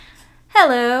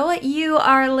Hello, you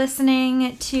are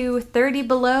listening to 30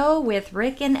 Below with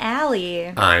Rick and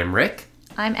Allie. I'm Rick.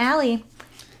 I'm Allie.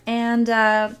 And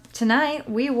tonight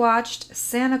we watched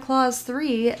Santa Claus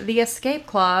 3, The Escape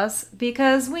Clause,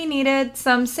 because we needed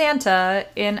some Santa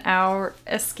in our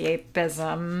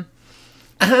escapism.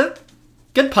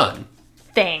 Good pun.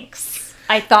 Thanks.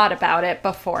 I thought about it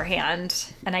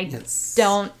beforehand, and I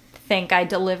don't think I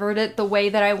delivered it the way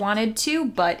that I wanted to,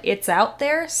 but it's out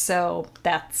there, so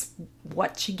that's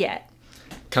what you get.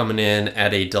 Coming in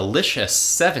at a delicious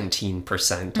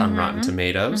 17% on Rotten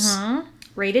Tomatoes.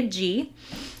 Rated G.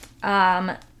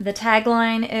 The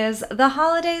tagline is, "The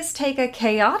holidays take a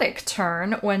chaotic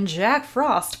turn when Jack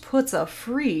Frost puts a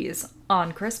freeze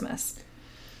on Christmas."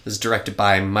 This is directed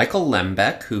by Michael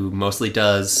Lembeck, who mostly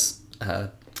does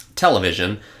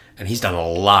television, and he's done a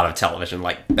lot of television,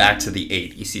 like back to the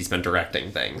 80s he's been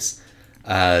directing things.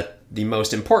 The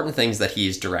most important things that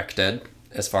he's directed,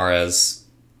 as far as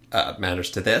matters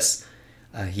to this,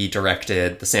 he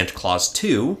directed The Santa Claus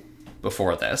 2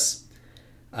 before this.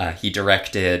 He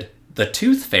directed The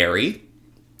Tooth Fairy.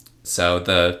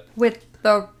 With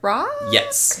The Rock?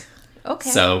 Yes. Okay.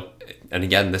 So, and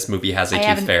again, this movie has a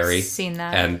Tooth Fairy. I haven't seen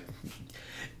that. And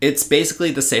it's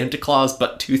basically the Santa Claus,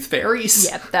 but Tooth Fairies.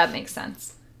 Yep, that makes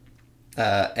sense.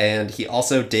 And he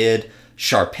also did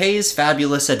Sharpay's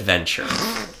Fabulous Adventure.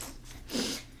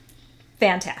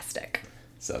 Fantastic.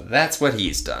 So that's what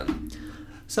he's done.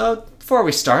 So before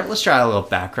we start, let's try a little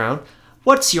background.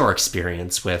 What's your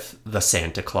experience with the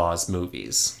Santa Claus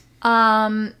movies?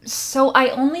 So I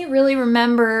only really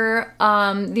remember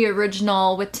the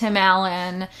original with Tim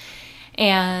Allen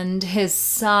and his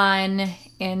son,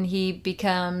 and he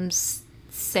becomes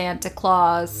Santa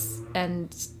Claus,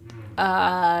 and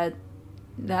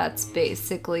that's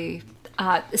basically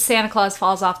Santa Claus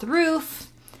falls off the roof,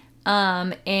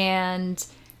 and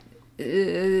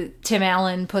Tim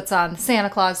Allen puts on the Santa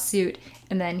Claus suit,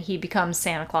 and then he becomes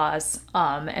Santa Claus,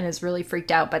 and is really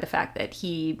freaked out by the fact that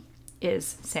he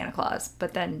is Santa Claus,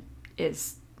 but then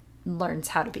learns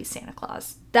how to be Santa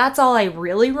Claus. That's all I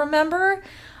really remember.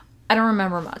 I don't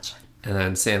remember much. And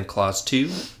then Santa Claus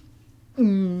 2?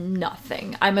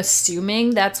 Nothing. I'm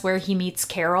assuming that's where he meets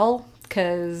Carol,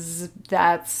 because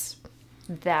that's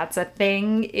a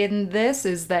thing in this,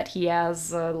 is that he has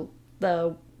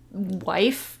the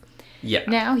wife. Yeah.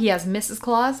 Now he has Mrs.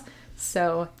 Claus,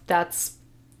 so that's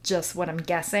just what I'm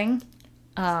guessing.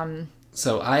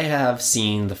 So I have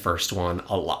seen the first one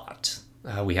a lot.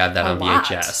 We had that on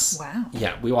VHS. Wow.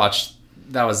 Yeah, we watched.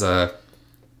 That was a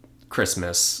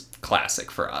Christmas classic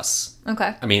for us.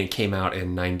 Okay. I mean, it came out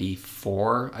in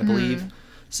 94, I believe.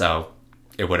 So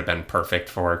it would have been perfect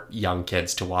for young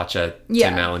kids to watch a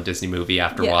Tim Allen Disney movie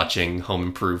after watching Home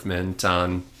Improvement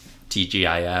on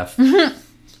TGIF.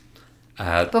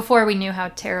 Before we knew how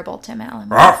terrible Tim Allen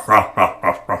was.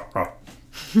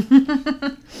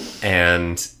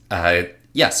 And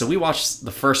so we watched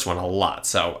the first one a lot,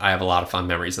 so I have a lot of fond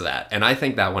memories of that, and I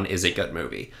think that one is a good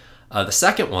movie. The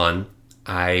second one,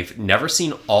 I've never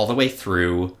seen all the way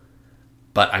through,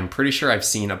 but I'm pretty sure I've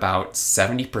seen about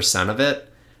 70% of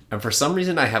it, and for some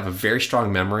reason I have a very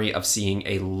strong memory of seeing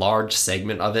a large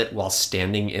segment of it while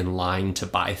standing in line to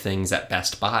buy things at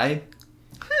Best Buy.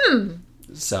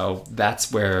 So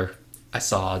that's where I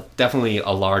saw definitely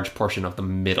a large portion of the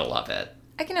middle of it.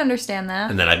 I can understand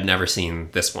that. And then I've never seen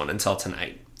this one until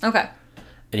tonight. Okay.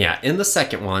 And yeah, in the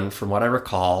second one, from what I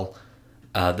recall,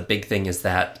 the big thing is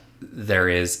that there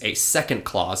is a second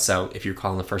clause. So if you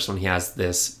recall in the first one, he has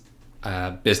this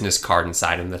business card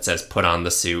inside him that says, "Put on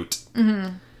the suit."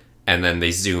 Mm-hmm. And then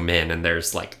they zoom in and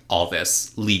there's like all this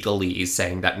legalese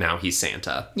saying that now he's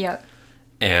Santa. Yep.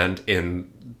 And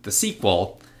in the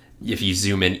sequel, if you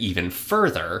zoom in even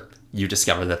further, you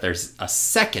discover that there's a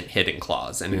second hidden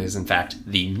clause, and it is in fact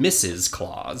the Mrs.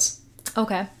 Claus.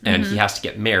 Okay. And he has to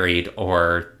get married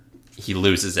or he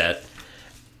loses it.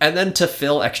 And then to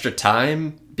fill extra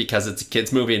time, because it's a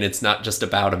kid's movie and it's not just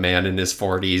about a man in his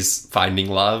 40s finding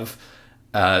love,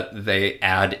 they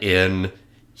add in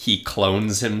he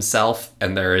clones himself,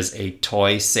 and there is a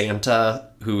toy Santa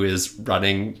who is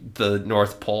running the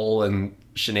North Pole and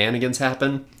shenanigans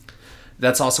happen.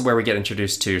 That's also where we get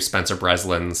introduced to Spencer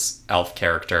Breslin's elf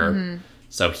character. Mm-hmm.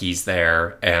 So he's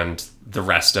there, and the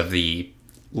rest of the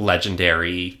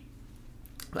legendary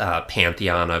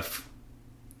pantheon of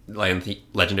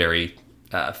legendary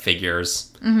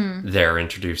figures, they're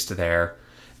introduced there.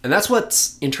 And that's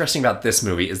what's interesting about this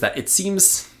movie, is that it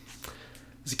seems,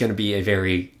 it's going to be a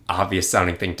very obvious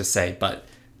sounding thing to say, but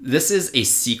this is a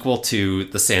sequel to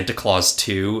the Santa Claus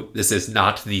 2. This is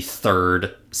not the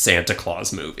third Santa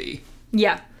Claus movie.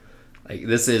 Yeah. Like,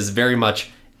 this is very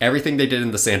much everything they did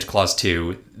in the Santa Claus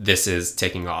 2, this is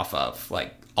taking off of.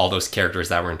 Like, all those characters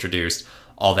that were introduced,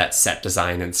 all that set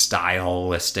design and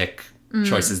stylistic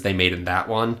choices they made in that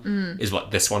one is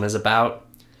what this one is about.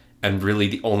 And really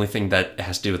the only thing that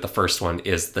has to do with the first one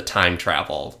is the time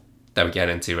travel that we get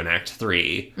into in Act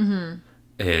 3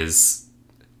 is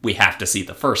we have to see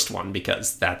the first one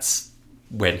because that's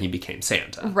when he became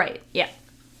Santa. Right, yeah.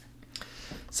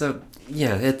 So,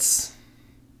 yeah, it's...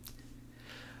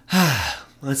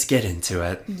 Let's get into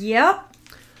it. Yep.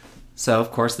 So,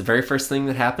 of course, the very first thing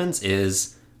that happens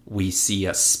is we see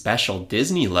a special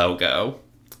Disney logo.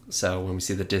 So, when we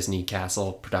see the Disney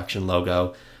Castle production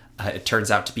logo, it turns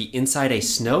out to be inside a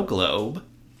snow globe.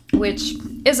 Which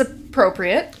is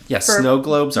appropriate. Yes, snow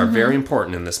globes are very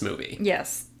important in this movie.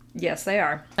 Yes. Yes, they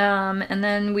are. And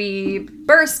then we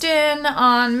burst in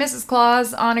on Mrs.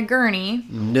 Claus on a gurney.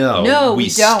 No, we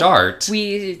don't. start...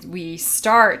 We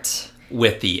start...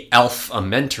 with the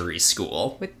Elf-amentary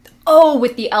school.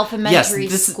 With the Elf-amentary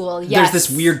school. Yes. There's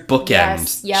this weird bookend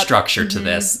structure to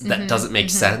this that doesn't make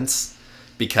sense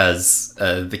because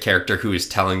the character who is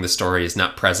telling the story is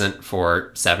not present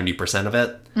for 70% of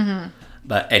it.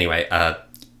 But anyway,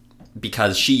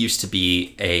 because she used to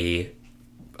be a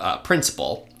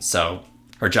principal, so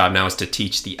her job now is to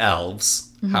teach the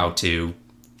elves how to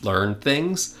learn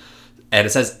things. And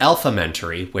it says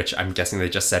Elf-amentary, which I'm guessing they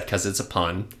just said because it's a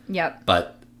pun. Yep.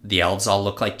 But the elves all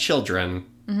look like children.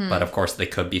 But of course they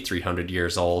could be 300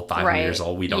 years old, 500 years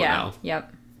old. We don't know.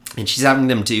 Yep. And she's having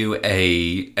them do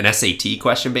an SAT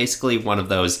question, basically. One of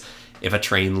those, if a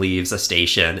train leaves a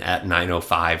station at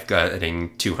 9:05,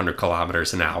 getting 200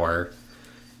 kilometers an hour,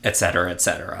 etc.,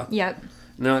 etc. Yep.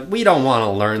 No, we don't want to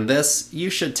learn this. You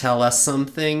should tell us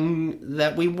something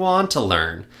that we want to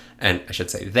learn. And I should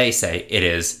say, they say it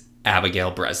is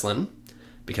Abigail Breslin,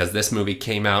 because this movie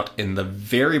came out in the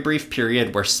very brief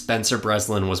period where Spencer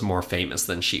Breslin was more famous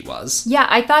than she was. Yeah,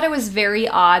 I thought it was very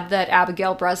odd that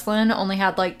Abigail Breslin only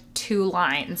had like 2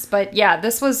 lines. But yeah,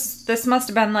 this must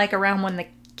have been like around when the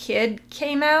kid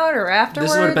came out or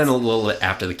afterwards. This would have been a little bit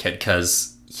after the kid,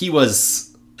 because he was...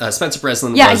 Spencer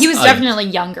Breslin was... Yeah, he was definitely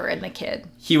younger in the kid.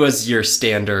 He was your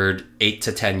standard 8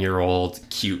 to 10-year-old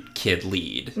cute kid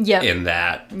lead in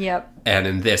that. Yep. And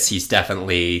in this, he's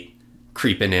definitely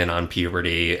creeping in on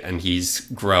puberty, and he's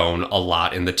grown a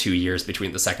lot in the 2 years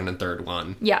between the second and third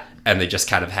one. Yeah. And they just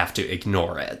kind of have to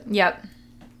ignore it. Yep.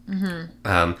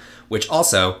 Which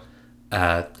also,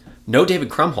 no David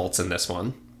Krumholtz in this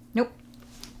one. Nope.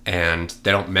 And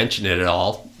they don't mention it at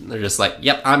all. They're just like,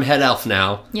 yep, I'm head elf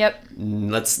now. Yep.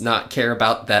 Let's not care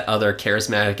about that other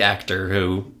charismatic actor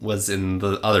who was in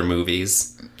the other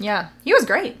movies. Yeah, he was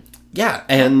great. Yeah,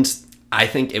 and I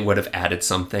think it would have added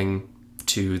something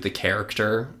to the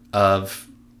character of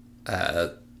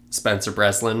Spencer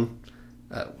Breslin.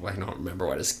 I don't remember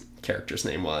what his character's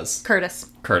name was.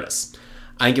 Curtis.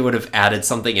 I think it would have added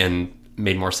something and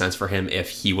made more sense for him if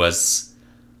he was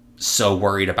so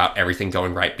worried about everything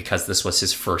going right because this was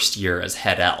his first year as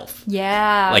head elf.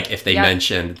 Yeah. Like if they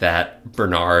mentioned that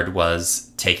Bernard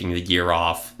was taking the year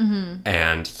off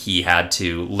and he had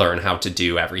to learn how to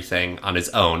do everything on his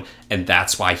own, and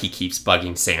that's why he keeps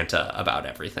bugging Santa about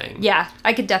everything. Yeah,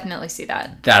 I could definitely see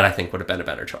that. That I think would have been a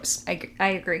better choice. I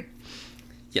agree.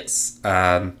 Yes.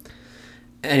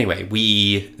 Anyway,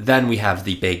 we have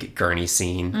the big gurney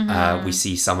scene. We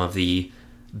see some of the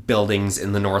buildings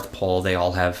in the North Pole. They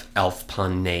all have elf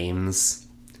pun names,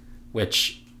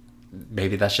 which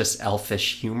maybe that's just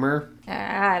elfish humor.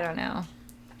 I don't know.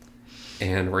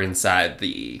 And we're inside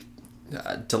the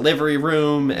delivery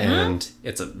room, and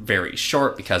it's a very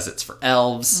short because it's for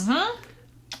elves.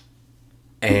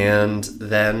 And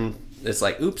then it's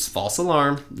like, oops, false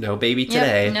alarm. No baby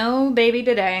today. Yep, no baby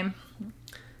today.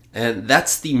 And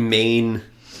that's the main...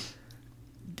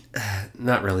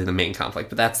 not really the main conflict,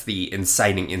 but that's the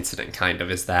inciting incident, kind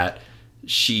of, is that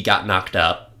she got knocked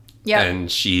up, and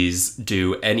she's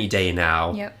due any day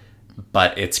now,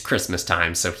 but it's Christmas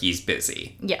time, so he's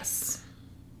busy. Yes.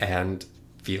 And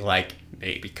feel like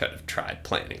maybe could have tried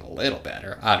planning a little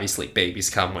better. Obviously, babies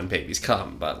come when babies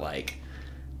come, but, like,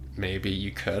 maybe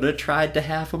you could have tried to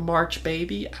have a March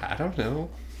baby? I don't know.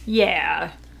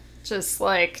 Yeah. Just,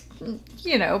 like,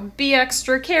 you know, be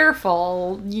extra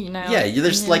careful, you know. Yeah,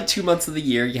 there's, like, 2 months of the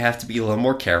year you have to be a little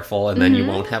more careful, and then you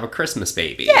won't have a Christmas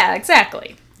baby. Yeah,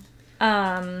 exactly.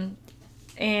 And...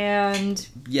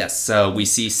 Yes, so we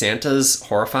see Santa's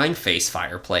horrifying face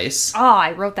fireplace. Oh,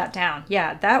 I wrote that down.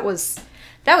 Yeah, that was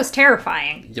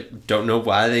terrifying. Yep, don't know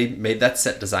why they made that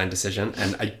set design decision,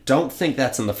 and I don't think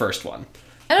that's in the first one.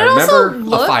 And I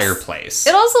remember a fireplace.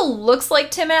 It also looks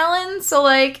like Tim Allen, so,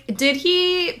 like, did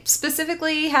he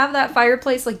specifically have that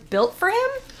fireplace, like, built for him?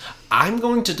 I'm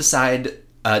going to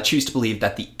choose to believe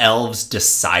that the elves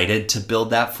decided to build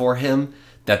that for him.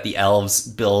 That the elves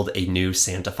build a new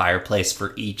Santa fireplace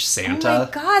for each Santa. Oh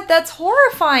my god, that's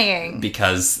horrifying.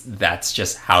 Because that's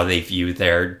just how they view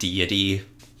their deity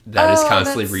that is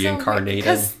constantly reincarnated.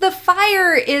 Because the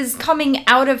fire is coming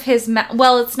out of his mouth.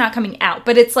 Well, it's not coming out,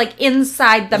 but it's like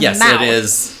inside the mouth. Yes, it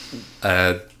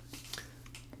is.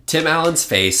 Tim Allen's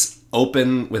face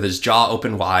open, with his jaw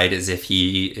open wide as if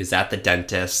he is at the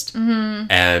dentist. Mm-hmm.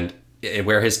 And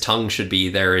where his tongue should be,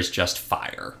 there is just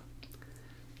fire.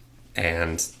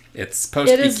 And it's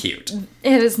supposed to be cute.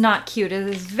 It is not cute. It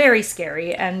is very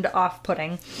scary and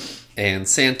off-putting. And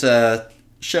Santa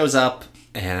shows up,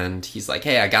 and he's like,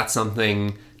 hey, I got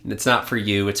something. It's not for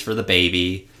you. It's for the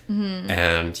baby. Mm-hmm.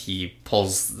 And he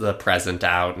pulls the present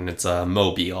out, and it's a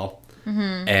mobile.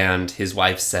 Mm-hmm. And his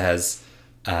wife says,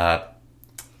 I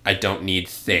don't need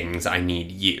things. I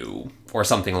need you. Or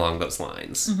something along those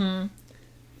lines. Mm-hmm.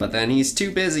 But then he's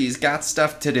too busy. He's got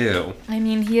stuff to do. I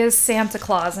mean, he is Santa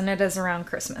Claus, and it is around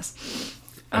Christmas.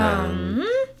 And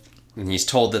he's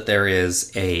told that there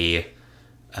is a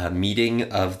meeting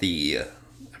of I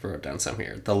wrote down some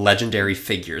here, the Legendary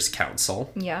Figures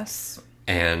Council. Yes.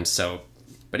 And so,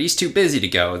 but he's too busy to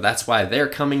go. That's why they're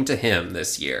coming to him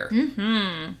this year.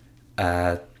 Mm-hmm.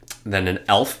 Then an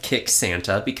elf kicks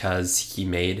Santa because he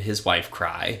made his wife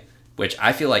cry. Which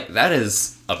I feel like that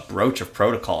is a breach of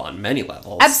protocol on many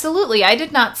levels. Absolutely. I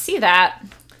did not see that.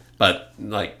 But,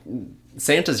 like,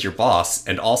 Santa's your boss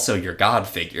and also your god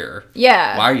figure.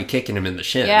 Yeah. Why are you kicking him in the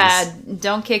shins? Yeah,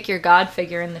 don't kick your god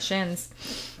figure in the shins.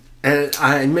 And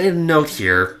I made a note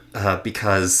here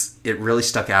because it really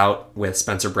stuck out with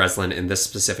Spencer Breslin in this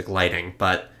specific lighting.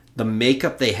 But the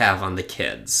makeup they have on the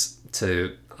kids,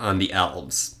 on the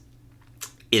elves,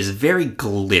 is very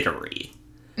glittery.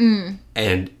 Mm.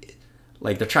 And...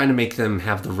 like, they're trying to make them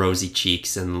have the rosy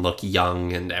cheeks and look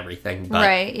young and everything. But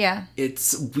right, yeah.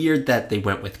 It's weird that they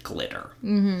went with glitter.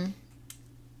 Mm-hmm.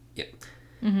 Yeah.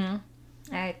 Mm-hmm.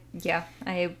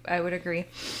 I would agree.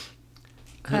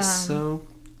 So,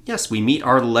 yes, we meet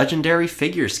our Legendary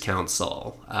Figures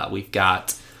Council. We've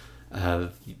got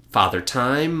Father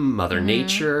Time, Mother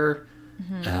Nature,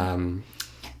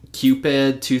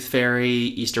 Cupid, Tooth Fairy,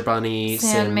 Easter Bunny,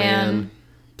 Sandman,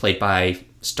 played by...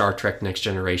 Star Trek Next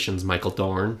Generation's Michael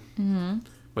Dorn,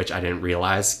 which I didn't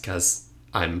realize because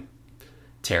I'm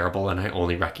terrible and I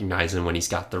only recognize him when he's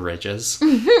got the ridges.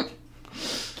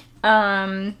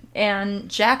 And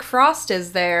Jack Frost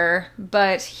is there,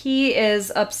 but he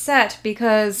is upset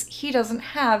because he doesn't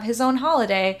have his own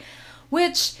holiday,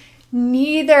 which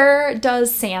neither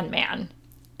does Sandman.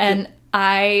 And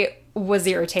I was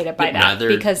irritated by that. Neither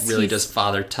because really does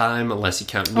Father Time, unless you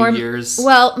count New Year's.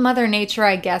 Well, Mother Nature,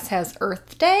 I guess, has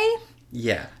Earth Day.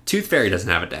 Yeah. Tooth Fairy doesn't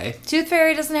have a day. Tooth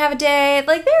Fairy doesn't have a day.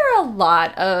 Like, there are a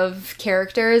lot of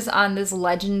characters on this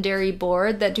legendary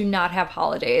board that do not have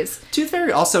holidays. Tooth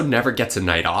Fairy also never gets a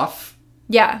night off.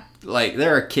 Yeah. Like,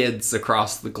 there are kids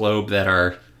across the globe that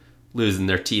are losing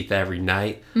their teeth every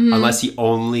night. Mm-hmm. Unless he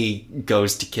only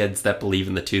goes to kids that believe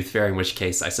in the Tooth Fairy, in which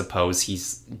case I suppose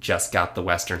he's just got the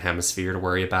Western Hemisphere to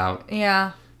worry about.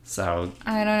 Yeah. So...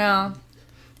 I don't know.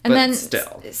 And then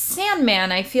still.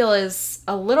 Sandman, I feel, is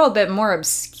a little bit more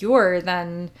obscure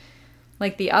than,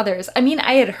 like, the others. I mean,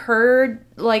 I had heard,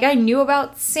 like, I knew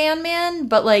about Sandman,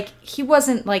 but, like, he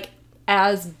wasn't, like,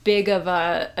 as big of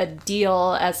a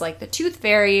deal as, like, the Tooth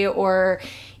Fairy or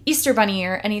Easter Bunny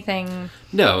or anything.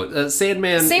 No,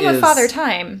 Sandman Same with Father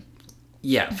Time.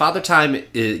 Yeah, Father Time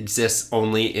exists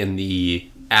only in the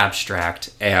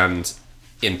abstract and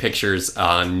in pictures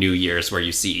on New Year's where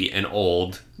you see an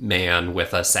old man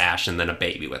with a sash and then a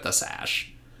baby with a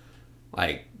sash.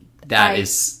 Like, that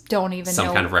is don't even some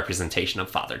know. kind of representation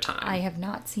of Father Time. I have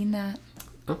not seen that.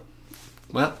 Oh.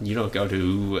 Well, you don't go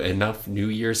to enough New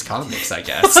Year's comics, I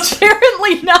guess.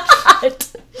 Apparently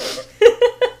not.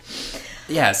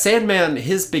 Yeah, Sandman,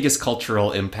 his biggest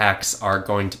cultural impacts are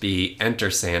going to be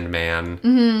Enter Sandman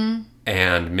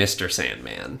and Mr.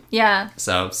 Sandman. Yeah.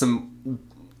 So, some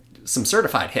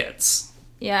certified hits.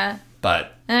 Yeah.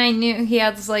 But... and I knew he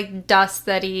had this, like, dust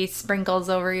that he sprinkles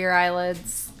over your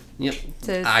eyelids. Yep.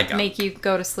 To make you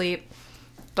go to sleep.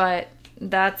 But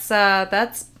that's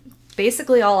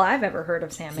basically all I've ever heard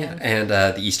of Sandman. Yeah, and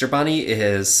the Easter Bunny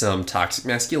is some toxic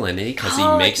masculinity because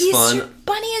he makes fun... Easter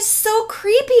Bunny is so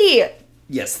creepy!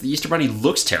 Yes, the Easter Bunny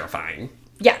looks terrifying.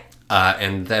 Yeah.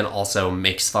 And then also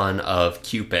makes fun of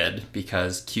Cupid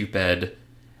because Cupid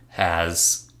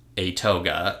has a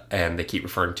toga and they keep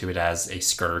referring to it as a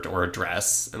skirt or a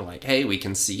dress. And like, hey, we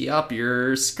can see up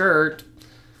your skirt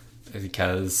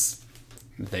because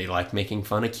they like making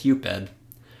fun of Cupid.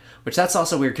 Which that's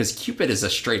also weird because Cupid is a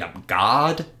straight up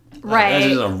god. Right.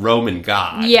 That is a Roman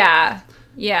god. Yeah.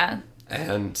 Yeah.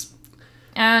 And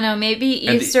I don't know, maybe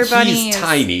Easter Bunny he's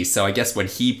tiny, so I guess when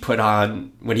he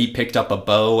picked up a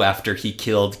bow after he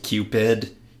killed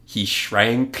Cupid, he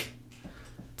shrank.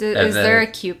 Is there a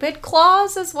Cupid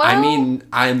clause as well? I mean,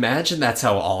 I imagine that's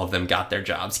how all of them got their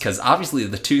jobs, because obviously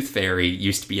the Tooth Fairy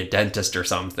used to be a dentist or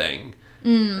something,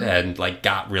 and, like,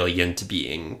 got really into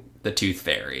being the Tooth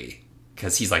Fairy,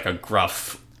 because he's, like, a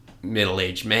gruff,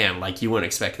 middle-aged man. Like, you wouldn't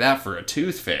expect that for a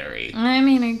Tooth Fairy. I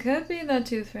mean, it could be the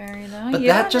Tooth Fairy, though. But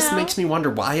that just makes me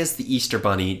wonder, why is the Easter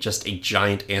Bunny just a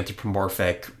giant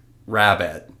anthropomorphic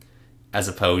rabbit, as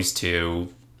opposed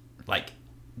to, like,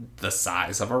 the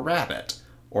size of a rabbit?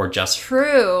 Or just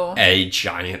a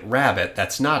giant rabbit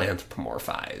that's not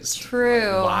anthropomorphized.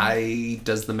 True. Why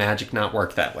does the magic not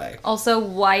work that way? Also,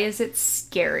 why is it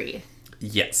scary?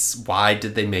 Yes. Why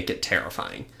did they make it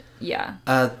terrifying? Yeah.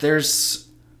 There's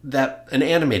an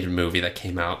animated movie that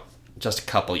came out just a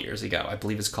couple years ago. I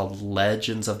believe it's called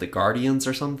Legends of the Guardians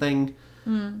or something.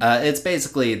 It's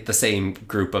basically the same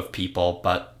group of people,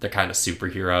 but they're kind of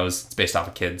superheroes. It's based off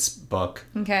a kid's book.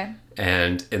 Okay.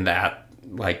 And in that,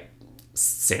 like,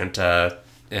 Santa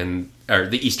or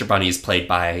the Easter Bunny is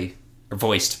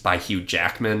voiced by Hugh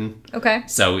Jackman. Okay.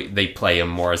 So they play him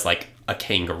more as like a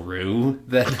kangaroo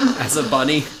than as a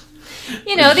bunny.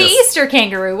 You know, the Easter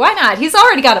kangaroo. Why not? He's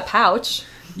already got a pouch.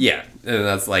 Yeah, and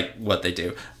that's like what they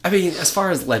do. I mean, as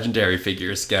far as legendary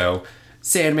figures go,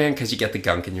 Sandman, because you get the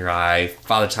gunk in your eye,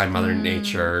 Father Time, Mother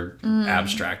Nature,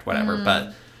 abstract, whatever,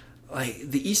 but like,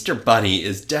 the Easter Bunny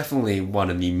is definitely one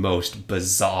of the most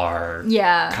bizarre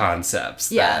concepts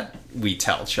that we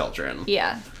tell children.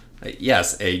 Yeah. Like,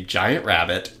 yes, a giant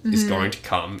rabbit is going to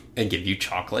come and give you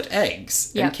chocolate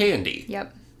eggs and candy.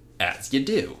 Yep. As you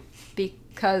do.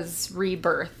 Because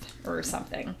rebirth or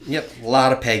something. Yep, a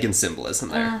lot of pagan symbolism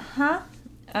there.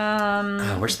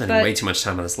 Uh-huh. We're spending way too much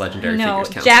time on this legendary figures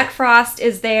council. Jack Frost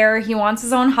is there. He wants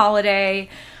his own holiday.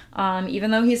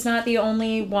 Even though he's not the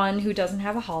only one who doesn't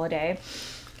have a holiday.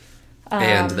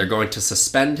 And they're going to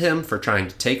suspend him for trying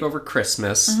to take over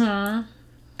Christmas. And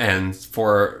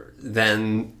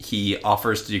then he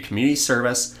offers to do community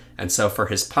service. And so for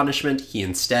his punishment, he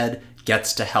instead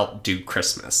gets to help do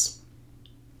Christmas.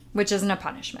 Which isn't a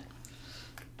punishment.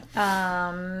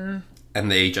 And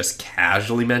they just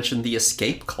casually mentioned the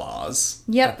escape clause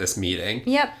at this meeting.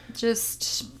 Yep,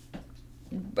 just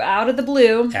out of the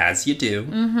blue. As you do.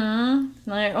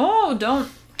 Like, oh,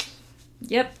 don't.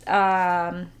 Yep.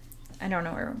 I don't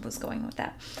know where I was going with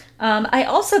that. I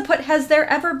also put, has there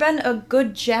ever been a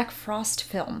good Jack Frost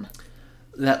film?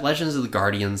 That Legends of the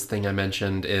Guardians thing I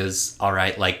mentioned is,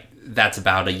 alright, like, that's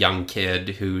about a young kid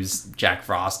who's Jack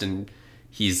Frost, and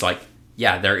he's like,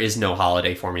 yeah, there is no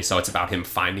holiday for me, so it's about him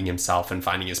finding himself and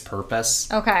finding his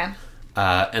purpose. Okay.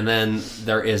 And then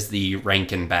there is the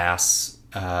Rankin Bass,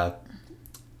 I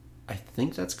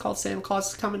think that's called Santa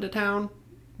Claus is Coming to Town,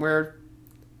 where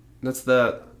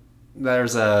the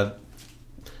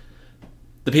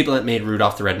people that made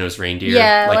Rudolph the Red-Nosed Reindeer,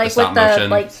 like the stop motion,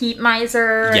 like Heat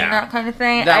Miser and that kind of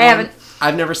thing.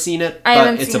 I've never seen it,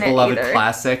 but it's a beloved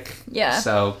classic. Yeah.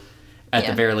 So at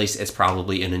the very least, it's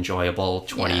probably an enjoyable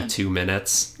 22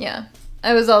 minutes. Yeah.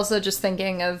 I was also just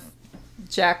thinking of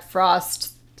Jack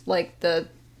Frost, like the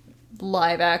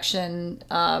live action.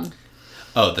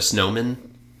 The Snowman.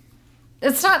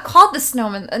 It's not called The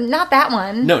Snowman. Not that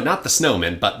one. No, not The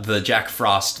Snowman, but the Jack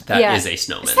Frost that is a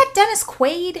snowman. Is that Dennis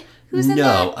Quaid? Who's in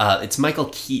that? No, it's Michael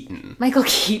Keaton. Michael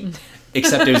Keaton.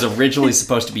 Except it was originally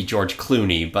supposed to be George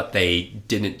Clooney, but they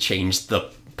didn't change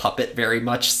the puppet very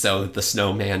much, so the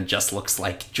snowman just looks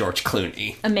like George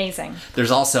Clooney. Amazing.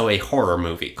 There's also a horror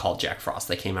movie called Jack Frost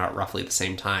that came out roughly the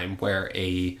same time, where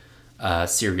a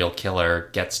serial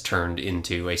killer gets turned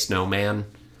into a snowman.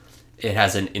 It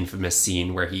has an infamous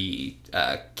scene where he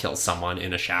kills someone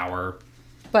in a shower.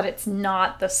 But it's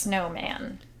not the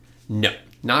snowman. No,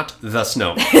 not the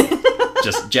snowman.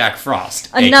 Just Jack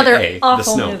Frost. Another AKA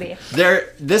awful movie.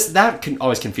 That can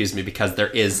always confuse me because there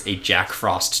is a Jack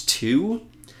Frost 2.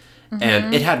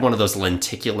 And it had one of those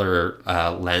lenticular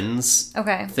lens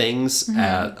things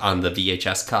on the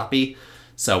VHS copy.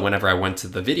 So whenever I went to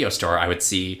the video store, I would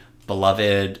see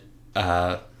beloved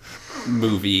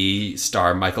movie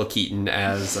star Michael Keaton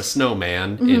as a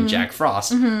snowman in Jack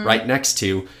Frost, right next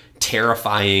to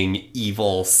terrifying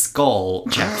evil skull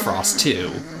Jack Frost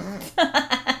 2.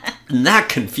 And that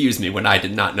confused me when I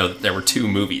did not know that there were 2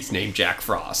 movies named Jack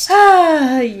Frost.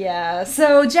 Yeah.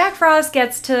 So Jack Frost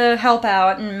gets to help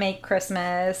out and make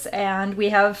Christmas, and we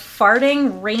have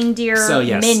farting reindeer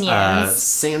minions.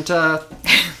 Santa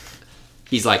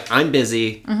he's like, I'm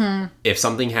busy. If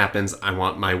something happens, I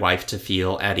want my wife to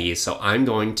feel at ease. So I'm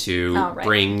going to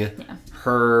bring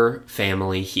her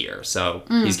family here. So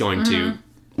he's going to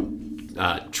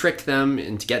trick them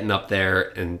into getting up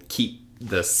there and keep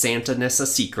the Santa-ness a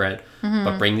secret,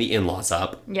 but bring the in-laws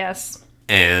up. Yes.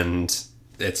 And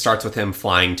it starts with him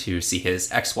flying to see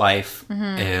his ex-wife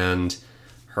and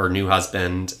her new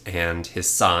husband and his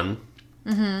son,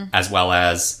 as well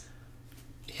as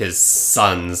his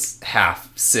son's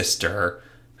half-sister,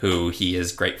 who he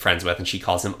is great friends with, and she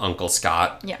calls him Uncle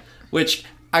Scott. Yeah. Which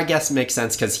I guess makes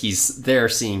sense because he's there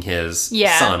seeing his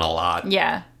son a lot.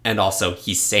 Yeah. And also,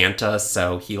 he's Santa,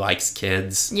 so he likes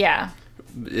kids. Yeah.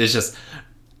 It's just,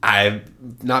 I've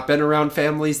not been around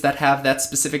families that have that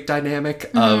specific dynamic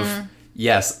of,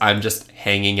 yes, I'm just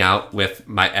hanging out with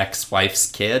my ex-wife's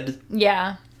kid.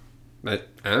 Yeah. But,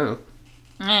 I don't know.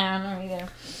 I don't know either.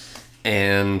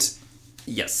 And,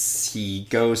 yes, he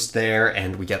goes there,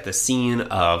 and we get the scene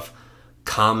of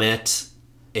Comet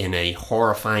in a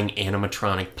horrifying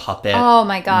animatronic puppet. Oh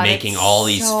my god. Making all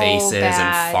these so faces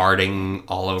bad. and farting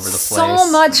all over the place.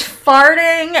 So much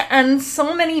farting and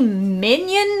so many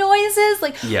minion noises.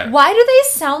 Like, why do they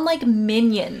sound like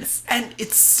minions? And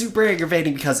it's super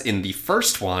aggravating because in the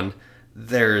first one,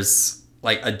 there's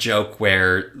like a joke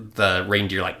where the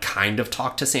reindeer like kind of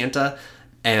talk to Santa,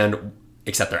 and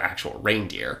except they're actual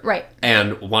reindeer. Right.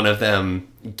 And one of them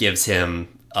gives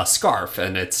him a scarf,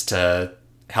 and it's to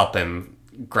help him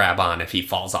grab on if he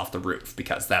falls off the roof,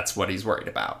 because that's what he's worried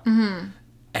about. And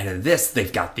in this,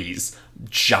 they've got these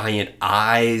giant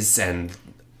eyes and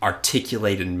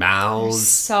articulated mouths.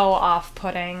 So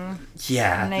off-putting.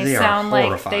 Yeah, and they sound are like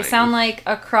horrifying. they sound like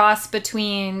a cross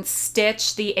between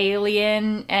Stitch the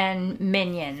alien and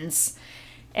Minions.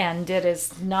 And it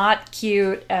is not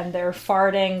cute, and they're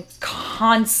farting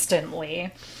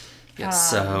constantly. Yeah,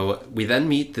 so we then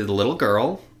meet the little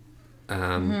girl,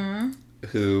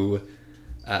 who...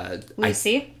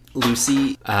 Lucy?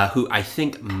 Lucy, who I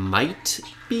think might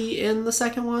be in the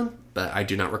second one, but I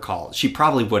do not recall. She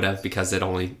probably would have, because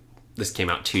this came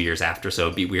out 2 years after, so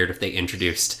it'd be weird if they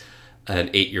introduced an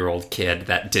 8-year-old kid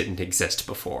that didn't exist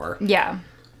before. Yeah.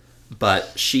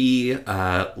 But she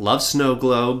loves snow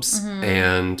globes,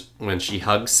 and when she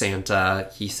hugs Santa,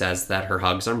 he says that her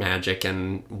hugs are magic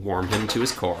and warm him to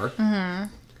his core.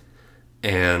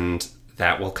 And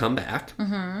that will come back.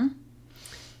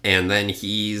 And then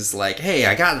he's like, hey,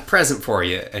 I got a present for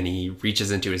you. And he reaches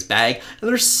into his bag, and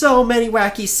there's so many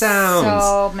wacky sounds.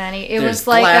 So many. It There's was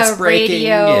like glass a breaking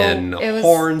radio. and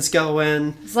horns going.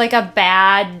 It was like a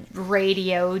bad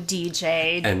radio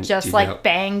DJ, And just like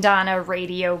banged on a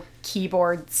radio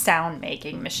keyboard sound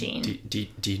making machine. Do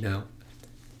you know?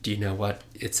 Do you know what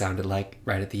it sounded like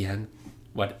right at the end?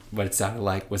 What it sounded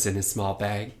like was in his small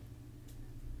bag.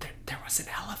 There was an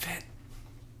elephant.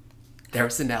 There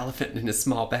was an elephant in a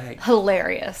small bag.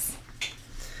 Hilarious.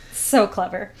 So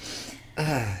clever.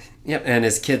 Yep, and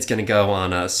his kid's going to go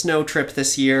on a snow trip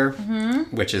this year,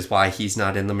 which is why he's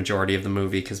not in the majority of the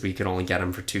movie, because we could only get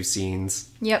him for 2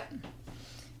 scenes. Yep.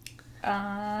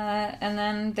 And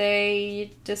then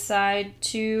they decide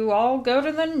to all go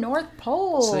to the North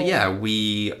Pole. So yeah,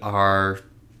 we are...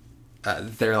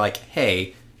 they're like,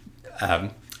 hey...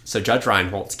 so Judge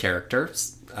Reinhold's character,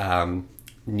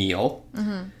 Neil...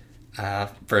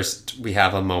 first, we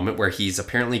have a moment where he's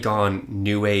apparently gone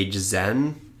New Age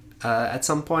Zen at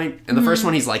some point. In the first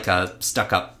one, he's like a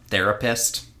stuck-up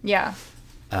therapist. Yeah.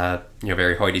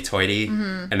 Very hoity-toity.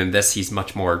 And in this, he's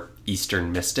much more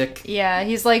Eastern mystic. Yeah,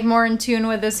 he's like more in tune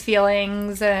with his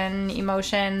feelings and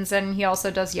emotions, and he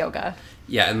also does yoga.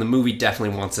 Yeah, and the movie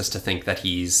definitely wants us to think that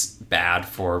he's bad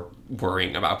for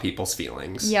worrying about people's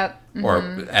feelings. Yep.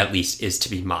 Or at least is to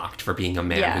be mocked for being a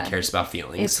man who cares about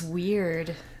feelings. It's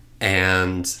weird.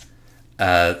 And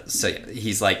so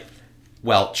he's like,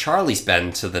 well, Charlie's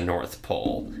been to the North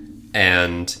Pole,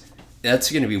 and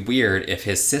that's going to be weird if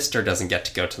his sister doesn't get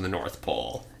to go to the North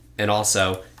Pole. And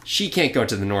also, she can't go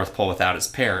to the North Pole without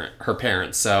her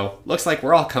parents, so looks like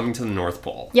we're all coming to the North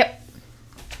Pole. Yep.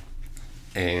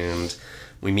 And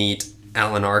we meet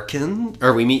Alan Arkin,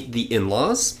 or we meet the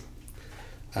in-laws.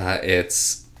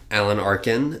 It's Alan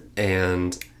Arkin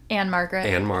and... Anne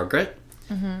Margaret.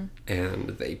 And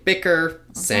they bicker.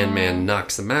 Sandman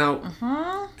knocks them out.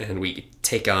 And we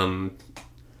take them...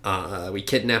 we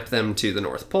kidnap them to the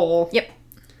North Pole. Yep.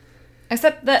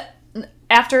 Except that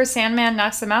after Sandman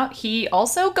knocks him out, he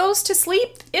also goes to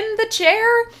sleep in the chair.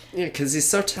 Yeah, because he's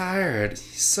so tired.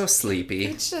 He's so sleepy.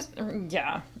 It's just...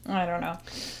 Yeah. I don't know.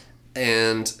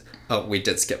 And... Oh, we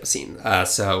did skip a scene.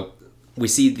 So we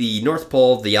see the North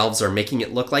Pole. The elves are making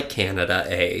it look like Canada,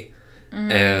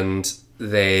 And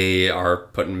they are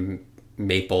putting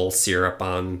maple syrup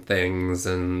on things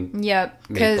and Yep.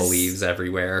 maple leaves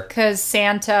everywhere. Because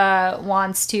Santa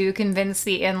wants to convince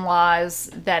the in-laws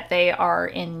that they are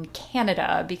in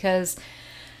Canada because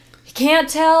he can't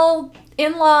tell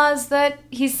in-laws that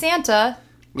he's Santa.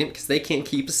 Yeah, because they can't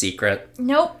keep a secret.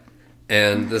 Nope.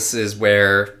 And this is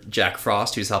where Jack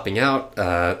Frost, who's helping out,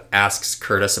 asks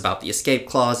Curtis about the escape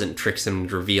clause and tricks him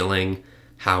into revealing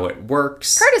how it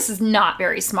works. Curtis is not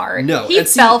very smart. No. He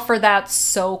fell for that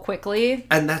so quickly.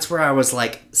 And that's where I was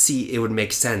like, see, it would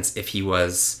make sense if he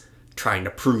was trying to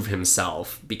prove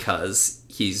himself because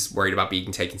he's worried about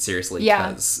being taken seriously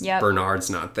because Bernard's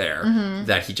not there,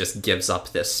 that he just gives up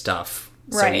this stuff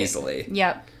so easily.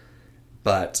 Yep.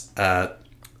 But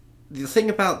the thing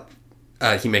about,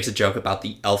 he makes a joke about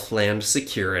the Elfland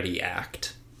Security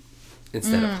Act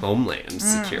instead of Homeland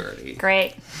Security.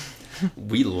 Great.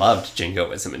 We loved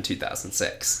jingoism in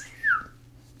 2006.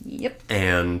 Yep.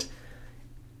 And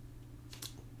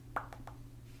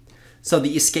so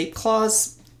the escape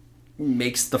clause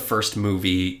makes the first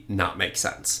movie not make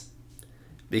sense.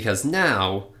 Because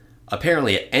now,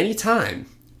 apparently at any time,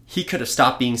 he could have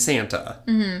stopped being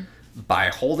Santa by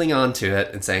holding on to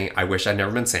it and saying, I wish I'd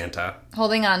never been Santa.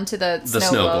 Holding on to the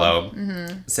snow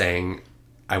globe. Saying,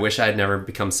 I wish I had never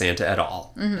become Santa at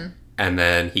all. And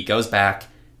then he goes back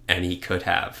and he could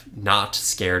have not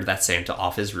scared that Santa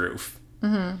off his roof.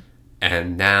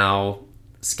 And now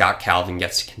Scott Calvin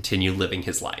gets to continue living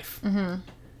his life.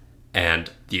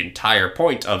 And the entire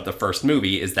point of the first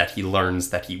movie is that he learns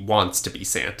that he wants to be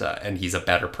Santa and he's a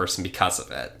better person because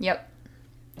of it. Yep.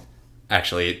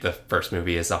 Actually, the first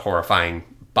movie is a horrifying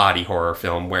body horror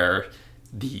film where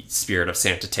the spirit of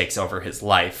Santa takes over his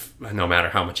life no matter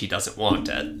how much he doesn't want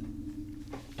it.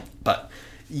 But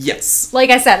yes. Like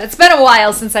I said, it's been a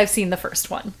while since I've seen the first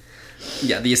one.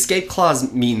 Yeah, the escape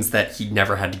clause means that he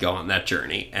never had to go on that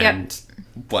journey, and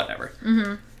whatever.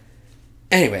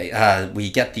 Anyway, we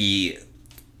get the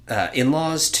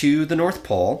in-laws to the North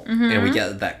Pole, and we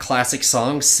get that classic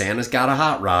song, Santa's Got a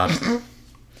Hot Rod.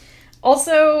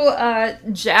 Also,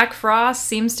 Jack Frost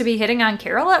seems to be hitting on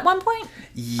Carol at one point.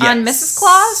 Yes. On Mrs.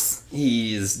 Claus.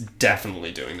 He's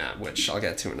definitely doing that, which I'll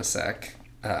get to in a sec.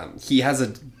 He has a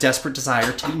desperate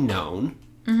desire to be known.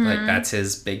 Like, that's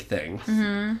his big thing.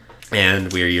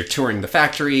 And you're touring the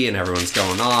factory, and everyone's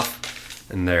going off,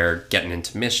 and they're getting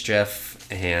into mischief,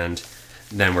 and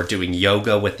then we're doing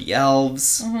yoga with the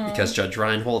elves, because Judge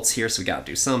Reinhold's here, so we gotta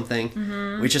do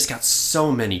something. We just got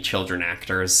so many children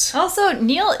actors. Also,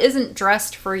 Neil isn't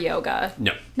dressed for yoga.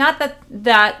 No. Not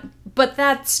but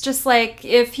that's just like,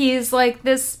 if he's like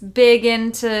this big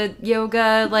into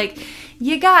yoga, like,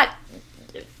 you got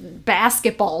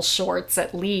basketball shorts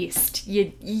at least.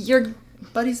 You're...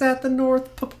 But he's at the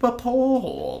North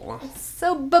Pole.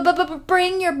 So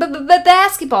bring your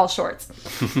basketball shorts.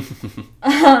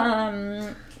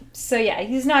 So yeah,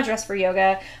 he's not dressed for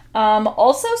yoga.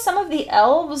 Also, some of the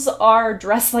elves are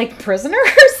dressed like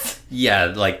prisoners.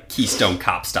 Yeah, like Keystone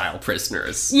Cop style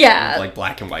prisoners. Yeah. With like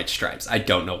black and white stripes. I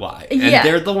don't know why. And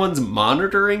they're the ones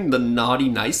monitoring the naughty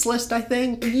nice list, I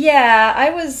think. Yeah,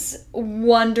 I was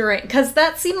wondering, because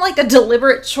that seemed like a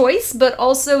deliberate choice, but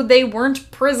also they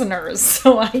weren't prisoners,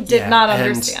 so I did not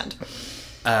understand.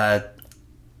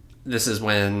 This is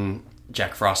when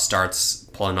Jack Frost starts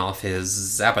pulling off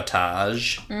his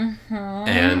sabotage,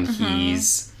 and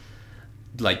he's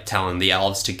like telling the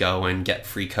elves to go and get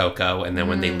free cocoa, and then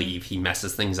when they leave, he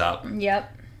messes things up.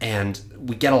 Yep. And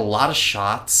we get a lot of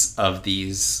shots of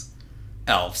these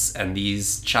elves, and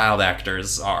these child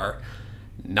actors are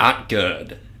not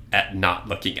good at not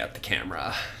looking at the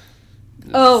camera.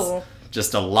 It's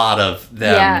just a lot of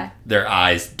them, their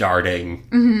eyes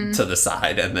darting to the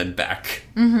side and then back.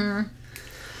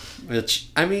 Which,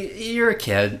 I mean, you're a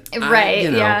kid.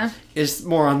 Right, It's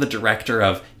more on the director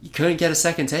of, you couldn't get a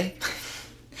second take?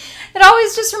 It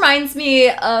always just reminds me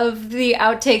of the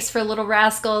outtakes for Little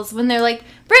Rascals when they're like,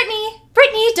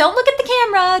 Brittany, don't look at the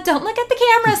camera. Don't look at the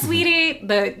camera, sweetie.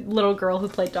 The little girl who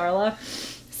played Darla.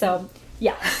 So,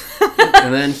 yeah.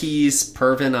 And then he's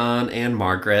perving on Anne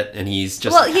Margaret, and he's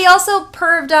just... Well, he also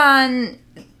perved on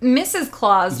Mrs.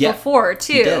 Claus before,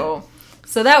 too. He did.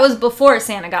 So that was before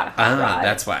Santa got a hot rod.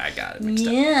 That's why I got it mixed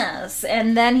up. Yes,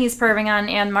 and then he's perving on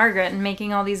Anne Margaret and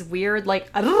making all these weird, like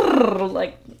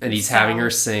and he's having her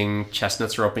sing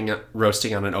Chestnuts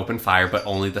Roasting on an Open Fire, but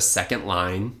only the second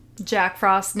line. Jack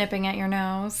Frost nipping at your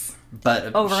nose.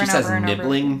 But she says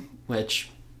nibbling, which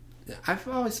I've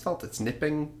always felt it's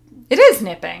nipping. It is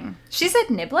nipping. She said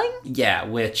nibbling? Yeah,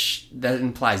 which that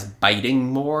implies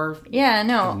biting more. Yeah,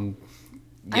 no.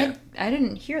 I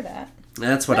didn't hear that.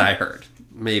 That's what I heard.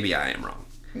 Maybe I am wrong.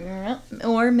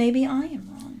 Or maybe I am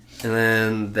wrong. And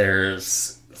then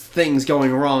there's things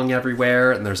going wrong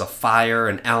everywhere, and there's a fire,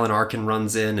 and Alan Arkin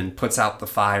runs in and puts out the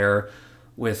fire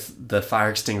with the fire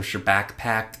extinguisher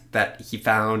backpack that he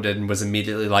found and was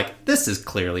immediately like, this is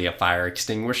clearly a fire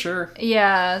extinguisher.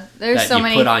 Yeah, there's that so you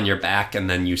many... put on your back and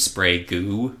then you spray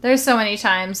goo. There's so many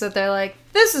times that they're like,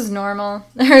 this is normal.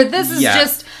 Or this is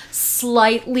just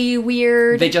slightly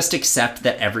weird. They just accept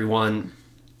that everyone...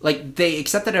 Like, they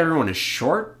accept that everyone is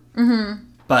short,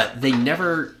 but they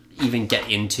never even get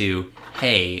into,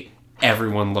 hey,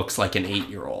 everyone looks like an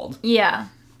 8-year-old. Yeah.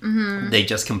 Mm-hmm. They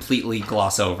just completely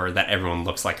gloss over that everyone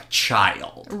looks like a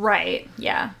child. Right,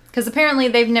 yeah. Because apparently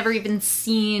they've never even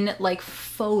seen, like,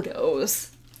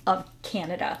 photos of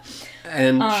Canada.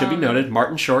 And should be noted,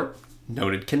 Martin Short,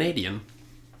 noted Canadian.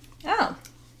 Oh.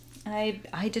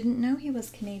 I didn't know he was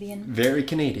Canadian. Very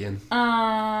Canadian.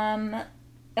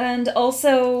 And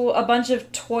also a bunch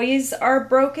of toys are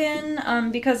broken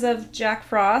because of Jack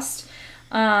Frost.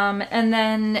 And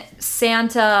then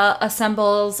Santa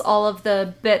assembles all of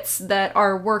the bits that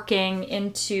are working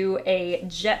into a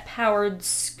jet-powered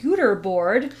scooter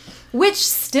board, which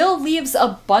still leaves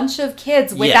a bunch of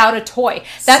kids without a toy.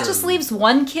 That just leaves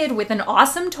one kid with an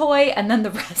awesome toy, and then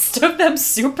the rest of them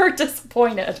super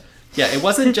disappointed. Yeah, it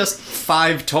wasn't just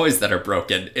 5 toys that are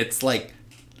broken. It's like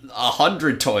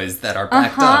 100 toys that are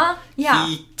backed up. Yeah.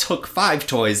 He took 5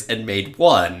 toys and made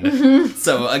 1.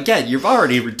 So again, you've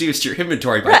already reduced your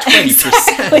inventory by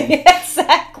 20%.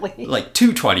 Exactly. Like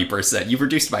to 20%. You've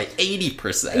reduced by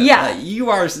 80%. Yeah. Like, you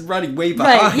are running way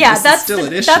behind. Right. Yeah, that's still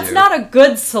an issue. That's not a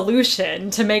good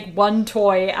solution to make 1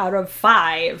 toy out of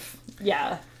 5.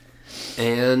 Yeah.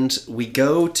 And we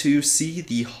go to see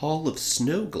the Hall of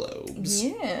Snow Globes.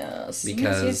 Yes.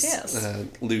 Because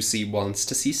Lucy wants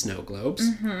to see snow globes.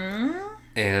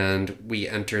 And we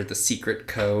enter the secret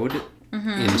code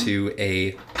into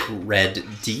a Red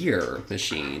Deer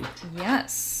machine.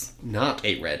 Yes. Not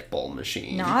a Red Bull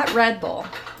machine. Not Red Bull.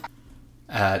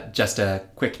 Just a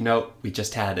quick note, we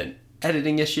just had an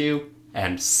editing issue,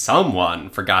 and someone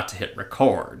forgot to hit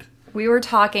record. We were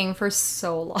talking for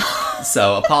so long.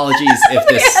 So apologies if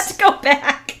We had to go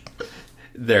back.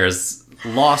 There's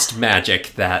lost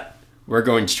magic that we're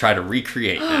going to try to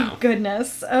recreate now. Oh,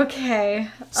 goodness. Okay.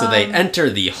 So they enter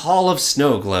the Hall of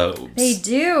Snow Globes. They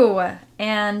do.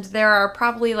 And there are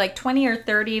probably like 20 or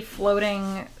 30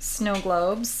 floating snow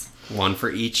globes. One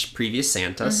for each previous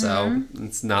Santa, so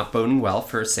it's not boding well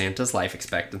for Santa's life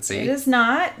expectancy. It is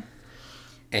not.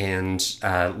 And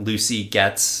Lucy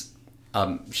gets...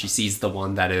 she sees the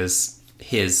one that is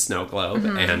his snow globe,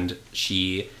 and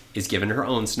she is given her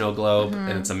own snow globe,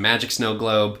 and it's a magic snow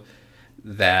globe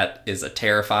that is a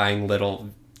terrifying little...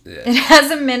 It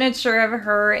has a miniature of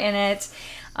her in it,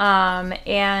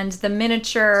 and the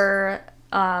miniature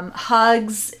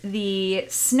hugs the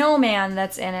snowman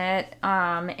that's in it,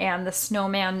 and the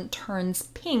snowman turns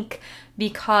pink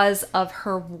because of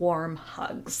her warm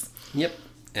hugs. Yep,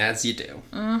 as you do.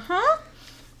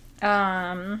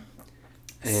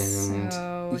 And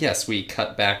So... yes, we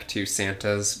cut back to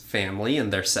Santa's family,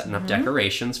 and they're setting up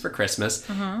decorations for Christmas.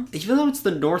 Even though it's the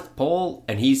North Pole,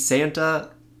 and he's Santa,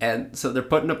 and so they're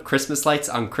putting up Christmas lights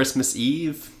on Christmas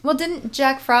Eve. Well, didn't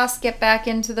Jack Frost get back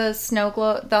into the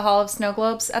the Hall of Snow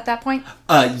Globes at that point?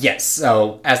 Yes.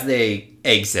 So as they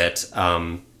exit,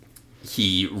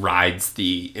 he rides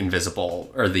the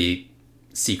invisible, or the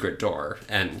secret door,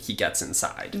 and he gets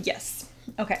inside. Yes.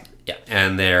 Okay. Yeah,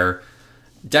 and they're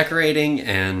decorating,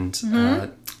 and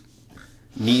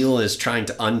Neil is trying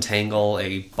to untangle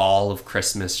a ball of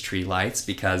Christmas tree lights,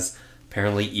 because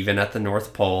apparently even at the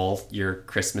North Pole, your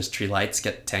Christmas tree lights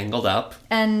get tangled up.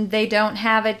 And they don't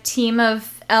have a team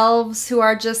of elves who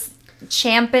are just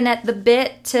champing at the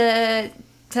bit to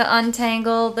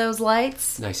untangle those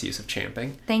lights. Nice use of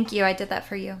champing. Thank you, I did that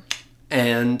for you.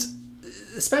 And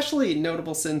especially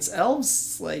notable since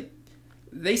elves, like,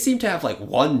 they seem to have, like,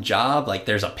 one job. Like,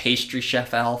 there's a pastry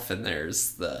chef elf, and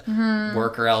there's the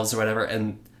worker elves or whatever,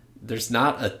 and there's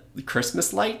not a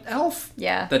Christmas light elf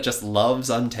that just loves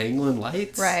untangling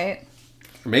lights. Right.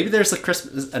 Or maybe there's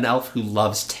an elf who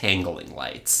loves tangling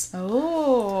lights.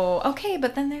 Oh, okay,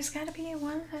 but then there's got to be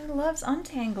one that loves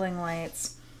untangling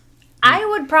lights. I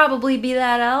would probably be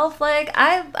that elf. Like,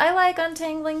 I like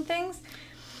untangling things.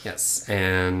 Yes,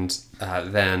 and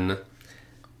then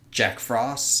Jack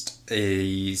Frost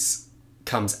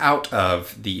comes out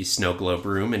of the snow globe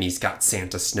room, and he's got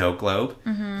Santa's snow globe.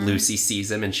 Lucy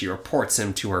sees him, and she reports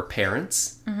him to her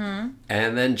parents. And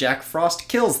then Jack Frost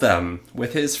kills them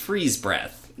with his freeze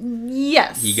breath.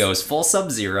 Yes. He goes full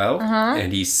Sub-Zero,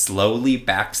 and he slowly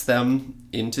backs them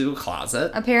into a closet.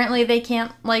 Apparently they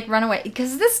can't, like, run away.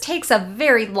 Because this takes a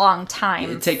very long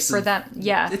time for them.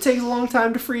 Yeah. It takes a long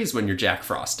time to freeze when you're Jack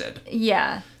Frosted.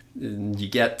 Yeah. You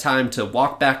get time to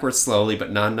walk backwards slowly,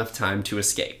 but not enough time to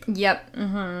escape. Yep.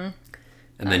 Mm-hmm.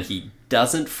 And then he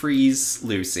doesn't freeze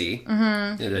Lucy.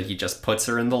 Mm-hmm. And then he just puts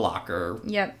her in the locker.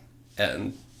 Yep.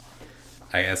 And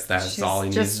I guess that's She's all he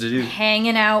needs to do.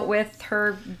 Hanging out with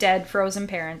her dead frozen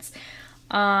parents.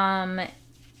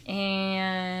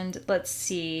 And let's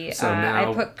see. So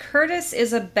now, I put Curtis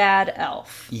is a bad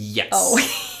elf. Yes. Oh,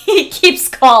 he keeps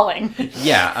calling.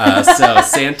 Yeah. So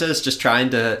Santa's just trying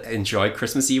to enjoy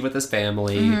Christmas Eve with his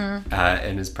family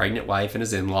and his pregnant wife and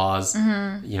his in-laws.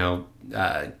 You know,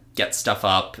 get stuff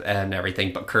up and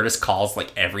everything. But Curtis calls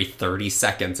like every 30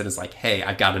 seconds and is like, "Hey,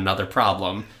 I've got another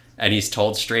problem." And he's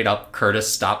told straight up,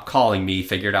 "Curtis, stop calling me.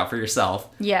 Figure it out for yourself."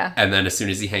 Yeah. And then as soon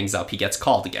as he hangs up, he gets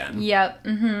called again. Yep.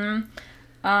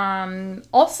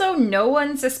 Also, no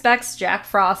one suspects Jack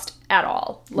Frost at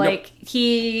all. Like, Nope.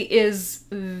 He is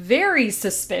very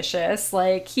suspicious.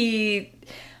 Like,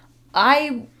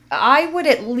 I would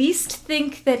at least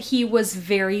think that he was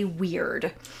very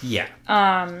weird. Yeah.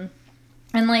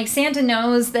 And, like, Santa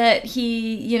knows that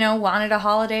he, you know, wanted a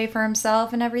holiday for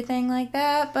himself and everything like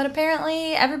that. But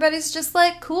apparently everybody's just,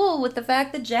 like, cool with the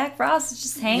fact that Jack Frost is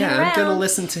just hanging around. I'm going to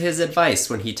listen to his advice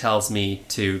when he tells me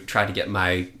to try to get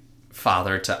my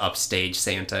father to upstage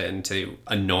Santa into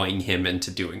annoying him into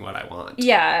doing what I want.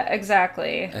 Yeah,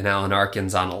 exactly. And Alan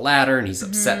Arkin's on a ladder, and he's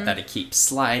upset that it keeps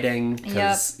sliding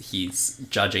because he's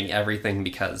judging everything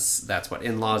because that's what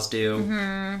in-laws do.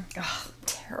 Oh,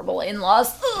 terrible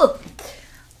in-laws. Ugh.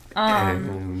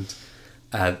 And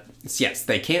yes,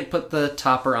 they can't put the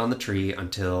topper on the tree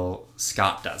until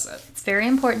Scott does it. It's very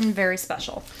important, very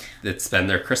special. It's been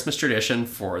their Christmas tradition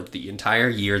for the entire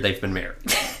year they've been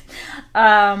married.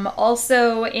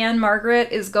 Also, Anne Margaret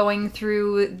is going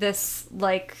through this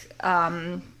like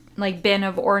bin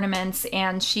of ornaments,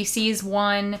 and she sees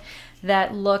one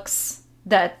that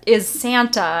is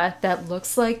Santa that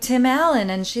looks like Tim Allen,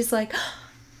 and she's like,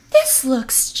 "This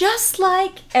looks just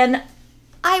like," and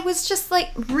I was just like,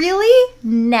 really?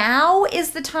 Now is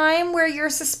the time where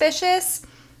you're suspicious?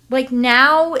 Like,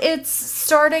 now it's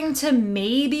starting to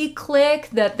maybe click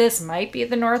that this might be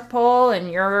the North Pole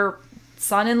and your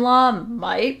son-in-law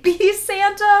might be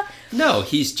Santa? No,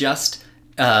 he's just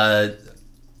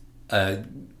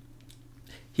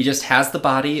he just has the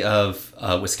body of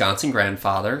a Wisconsin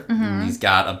grandfather. He's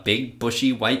got a big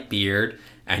bushy white beard,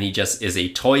 and he just is a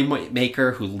toy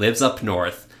maker who lives up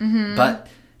north.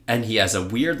 And he has a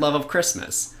weird love of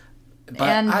Christmas. But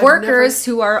and workers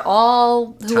who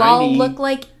all look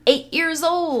like 8 years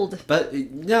old. But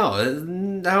no, I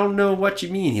don't know what you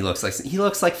mean he looks like. He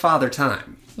looks like Father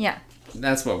Time. Yeah.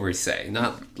 That's what we're saying,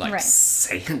 not like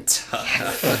Santa.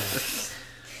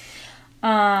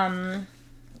 And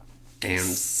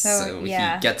so he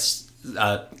gets...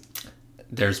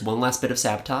 there's one last bit of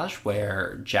sabotage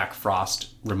where Jack Frost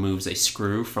removes a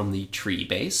screw from the tree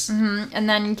base. And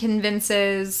then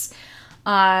convinces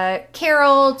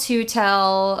Carol to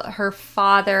tell her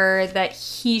father that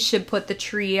he should put the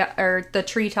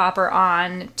tree topper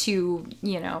on to,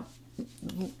 you know,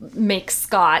 make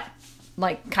Scott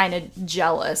like kind of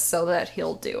jealous so that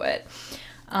he'll do it.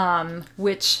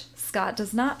 Which Scott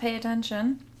does not pay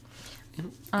attention.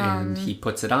 And he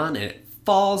puts it on and it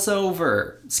falls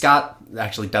over. Scott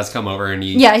actually does come over and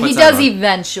he he does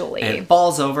eventually. And it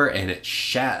falls over and it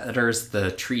shatters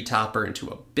the tree topper into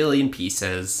a billion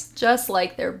pieces. Just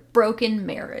like their broken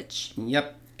marriage.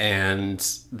 Yep. And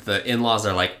the in-laws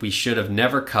are like, "We should have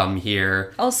never come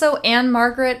here." Also, Anne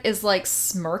Margaret is like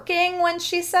smirking when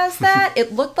she says that.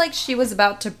 It looked like she was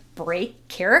about to break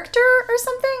character or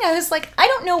something. I was like, I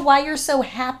don't know why you're so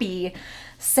happy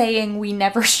saying we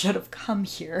never should have come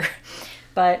here.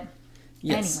 But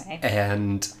anyway.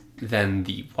 And then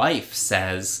the wife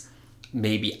says,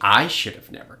 "Maybe I should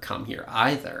have never come here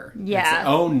either." Yeah. Like,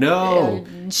 oh no.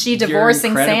 She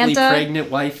divorcing Your incredibly Santa. pregnant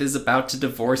wife is about to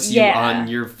divorce you on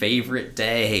your favorite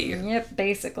day. Yep,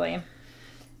 basically.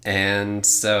 And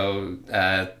so,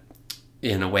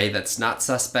 in a way that's not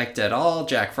suspect at all,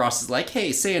 Jack Frost is like,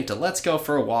 "Hey, Santa, let's go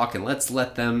for a walk and let's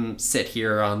let them sit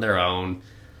here on their own."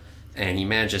 And he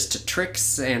manages to trick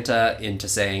Santa into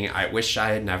saying, "I wish I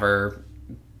had never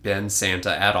been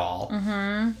Santa at all,"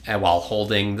 and while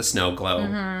holding the snow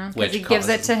globe, which he gives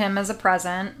it to him as a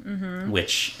present,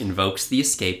 which invokes the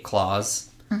escape clause.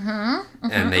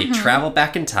 And they travel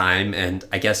back in time, and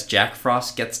I guess Jack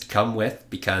Frost gets to come with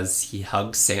because he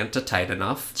hugs Santa tight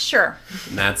enough. Sure.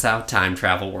 And that's how time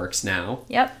travel works now.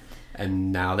 Yep.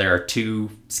 And now there are 2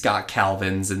 Scott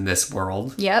Calvins in this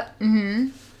world. Yep. Mm-hmm.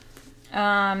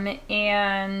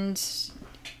 And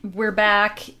we're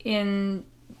back in,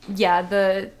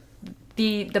 the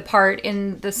part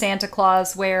in the Santa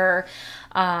Claus where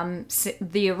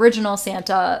the original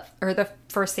Santa, or the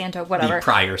first Santa, whatever. The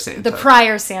prior Santa. The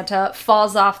prior Santa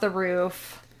falls off the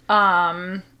roof.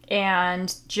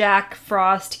 And Jack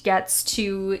Frost gets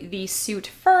to the suit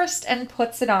first and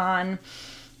puts it on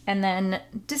and then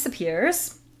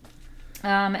disappears.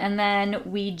 And then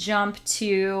we jump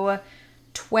to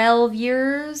 12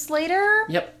 years later.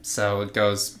 Yep. So it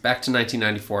goes back to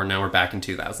 1994. Now we're back in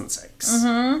 2006.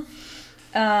 Mm-hmm.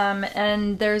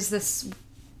 And there's this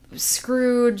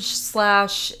Scrooge /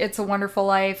 It's a Wonderful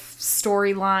Life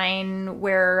storyline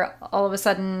where all of a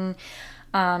sudden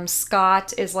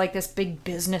Scott is like this big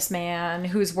businessman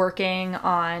who's working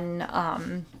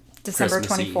on December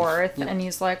Christmas 24th. Eve. And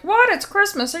he's like, what? It's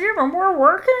Christmas Eve and we're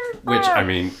working? Which, I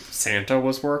mean, Santa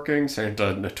was working.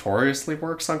 Santa notoriously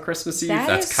works on Christmas Eve.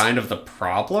 That's kind of the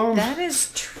problem. That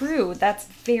is true. That's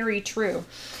very true.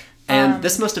 And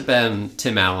this must have been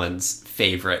Tim Allen's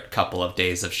favorite couple of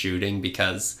days of shooting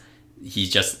because he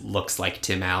just looks like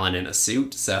Tim Allen in a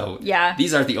suit. So yeah.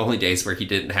 These are the only days where he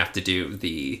didn't have to do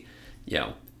the,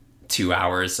 2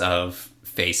 hours of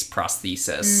face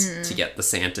prosthesis to get the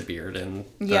Santa beard and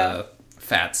the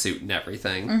fat suit and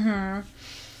everything.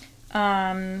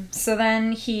 Mm-hmm. So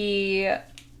then he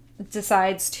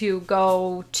decides to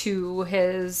go to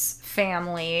his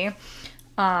family,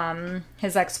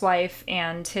 his ex-wife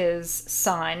and his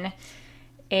son,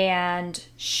 and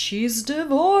she's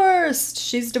divorced.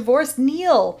 She's divorced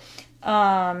Neil.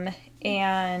 And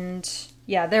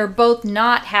they're both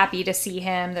not happy to see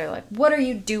him. They're like, what are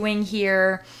you doing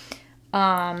here?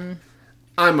 I'm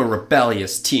a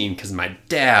rebellious teen because my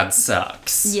dad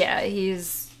sucks. Yeah,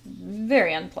 he's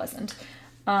very unpleasant.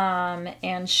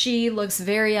 And she looks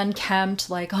very unkempt,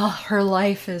 like, her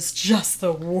life is just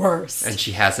the worst. And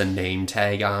she has a name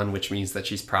tag on, which means that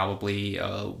she's probably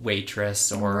a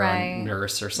waitress or a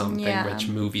nurse or something, which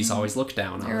movies always look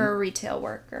down on. Or a retail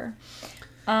worker.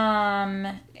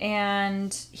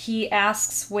 And he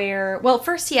asks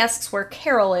first he asks where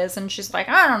Carol is, and she's like,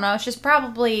 I don't know, she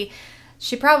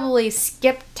probably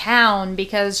skipped town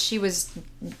because she was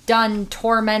done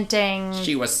tormenting.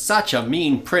 She was such a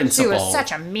mean principal.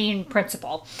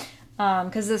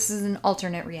 Because this is an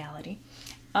alternate reality.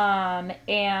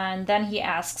 And then he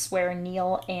asks where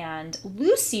Neil and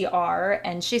Lucy are,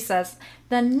 and she says,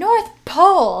 the North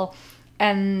Pole.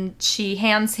 And she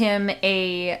hands him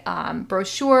a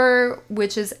brochure,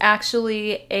 which is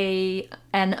actually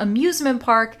an amusement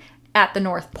park at the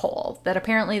North Pole that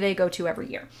apparently they go to every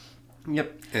year.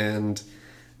 Yep. And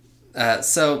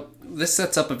so this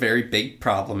sets up a very big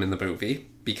problem in the movie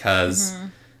because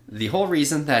the whole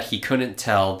reason that he couldn't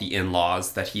tell the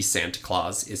in-laws that he's Santa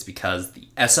Claus is because the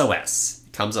SOS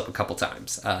comes up a couple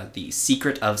times, the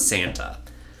Secret of Santa.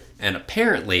 And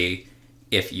apparently,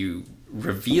 if you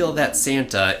reveal that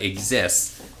Santa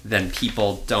exists, then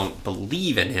people don't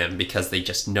believe in him because they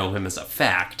just know him as a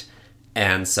fact.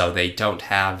 And so they don't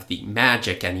have the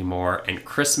magic anymore, and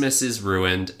Christmas is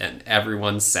ruined, and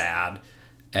everyone's sad,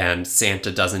 and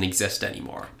Santa doesn't exist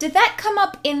anymore. Did that come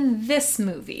up in this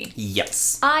movie?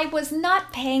 Yes. I was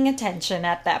not paying attention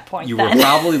at that point. You were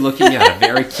probably looking at a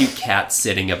very cute cat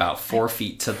sitting about 4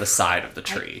 feet to the side of the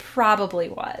tree. I probably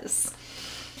was.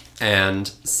 And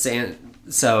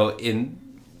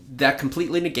that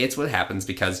completely negates what happens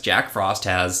because Jack Frost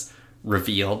has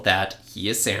revealed that he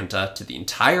is Santa to the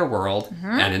entire world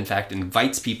and in fact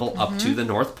invites people up to the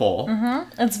North Pole.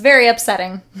 It's very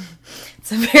upsetting.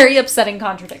 It's a very upsetting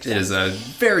contradiction. It is a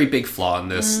very big flaw in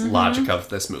this logic of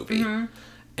this movie.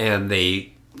 And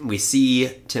we see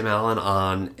Tim Allen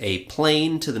on a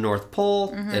plane to the North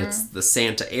Pole. It's the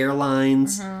Santa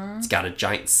Airlines. It's got a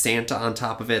giant Santa on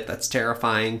top of it that's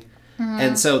terrifying.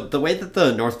 And so the way that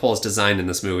the North Pole is designed in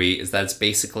this movie is that it's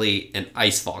basically an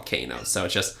ice volcano. So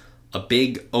it's just a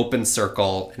big open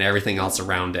circle and everything else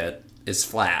around it is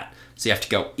flat. So you have to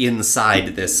go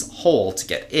inside this hole to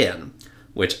get in,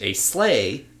 which a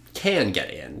sleigh can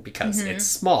get in because it's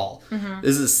small.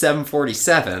 This is a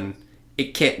 747.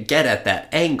 It can't get at that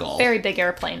angle. Very big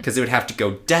airplane. Because it would have to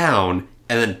go down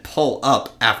and then pull up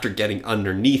after getting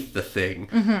underneath the thing.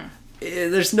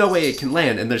 There's no way it can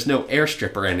land, and there's no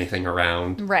airstrip or anything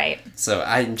around. Right. So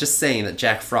I'm just saying that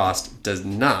Jack Frost does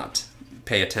not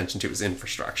pay attention to his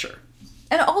infrastructure.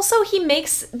 And also he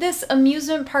makes this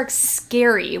amusement park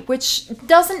scary, which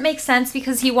doesn't make sense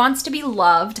because he wants to be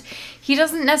loved. He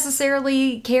doesn't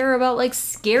necessarily care about, like,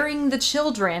 scaring the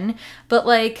children, but,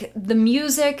 like, the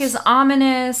music is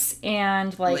ominous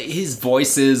and, like... His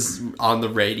voice is on the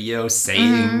radio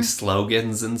saying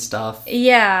slogans and stuff.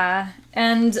 Yeah,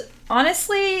 and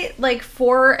honestly, like,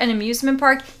 for an amusement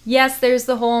park, yes, there's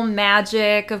the whole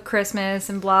magic of Christmas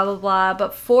and blah, blah, blah,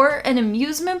 but for an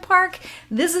amusement park,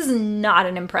 this is not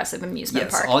an impressive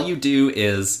amusement park. All you do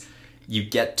is you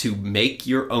get to make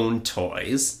your own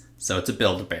toys. So it's a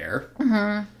Build-A-Bear.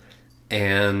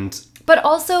 And... But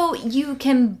also, you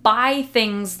can buy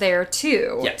things there,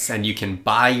 too. Yes, and you can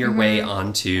buy your way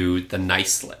onto the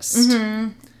nice list.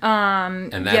 And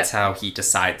that's how he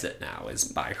decides it now, is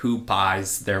by who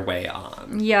buys their way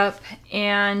on. Yep.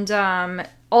 And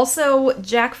also,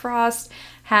 Jack Frost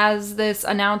has this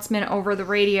announcement over the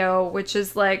radio, which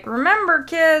is like, remember,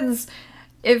 kids...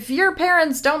 If your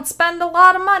parents don't spend a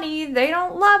lot of money, they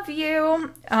don't love you.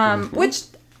 Which...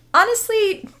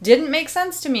 honestly didn't make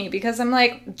sense to me because I'm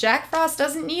like, Jack Frost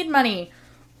doesn't need money.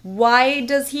 Why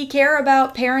does he care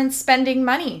about parents spending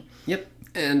money? Yep.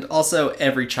 And also,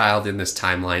 every child in this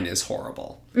timeline is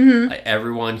horrible. Like,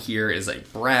 everyone here is a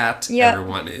brat. Yep.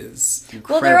 Everyone is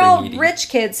incredibly Well, they're all needy. rich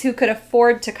kids who could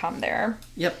afford to come there.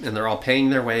 Yep, and they're all paying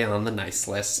their way on the nice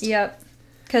list. Yep.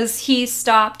 Because he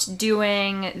stopped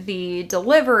doing the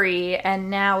delivery, and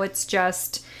now it's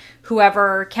just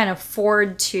whoever can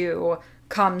afford to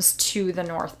comes to the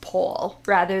North Pole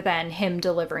rather than him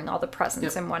delivering all the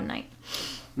presents in one night.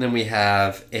 And then we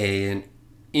have an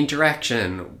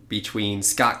interaction between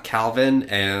Scott Calvin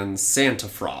and Santa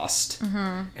Frost.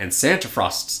 And Santa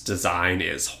Frost's design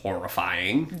is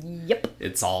horrifying. Yep.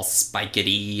 It's all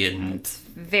spikety and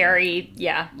Very,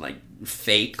 like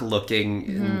fake looking.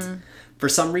 And for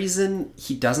some reason,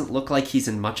 he doesn't look like he's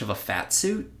in much of a fat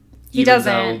suit. He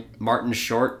doesn't. Though Martin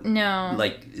Short,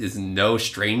 is no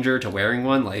stranger to wearing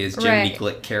one. Like his Jiminy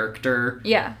Glick character.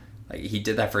 Yeah. Like he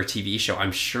did that for a TV show.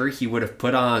 I'm sure he would have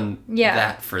put on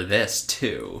that for this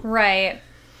too. Right.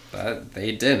 But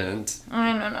they didn't.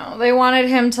 I don't know. They wanted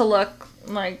him to look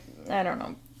like, I don't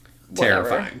know. Whatever.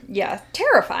 Terrifying. Yeah,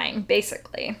 terrifying,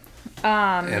 basically.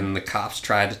 And the cops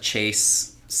try to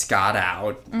chase Scott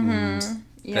out. And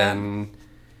then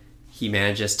he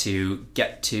manages to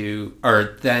get to,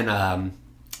 or then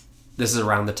this is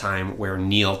around the time where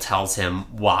Neil tells him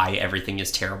why everything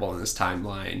is terrible in this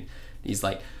timeline. He's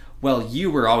like, well, you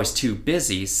were always too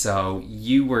busy, so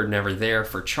you were never there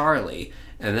for Charlie.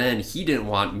 And then he didn't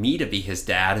want me to be his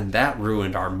dad, and that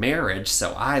ruined our marriage,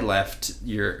 so I left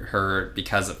her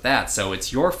because of that. So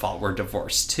it's your fault we're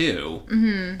divorced too.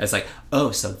 It's like,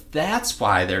 oh, so that's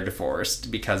why they're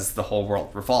divorced, because the whole world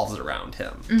revolves around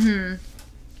him.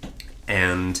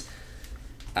 And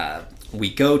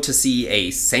we go to see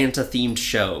a Santa-themed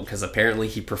show, because apparently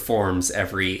he performs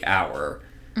every hour,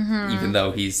 even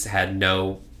though he's had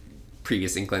no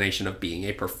previous inclination of being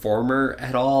a performer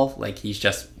at all. Like, he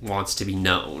just wants to be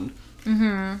known.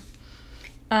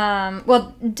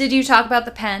 Well, did you talk about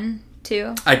the pen,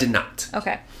 too? I did not.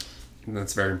 Okay.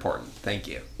 That's very important. Thank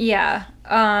you. Yeah.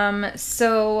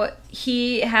 So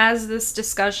he has this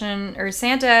discussion, or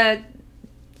Santa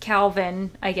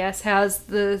Calvin, I guess, has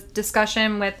the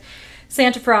discussion with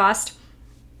Santa Frost.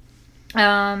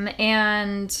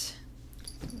 And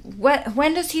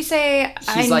when does he say,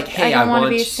 he's like, hey, I don't want to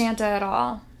be Santa at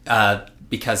all?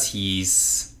 Because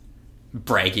he's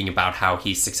bragging about how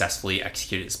he successfully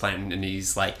executed his plan, and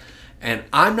he's like, and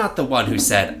I'm not the one who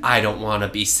said I don't want to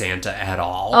be Santa at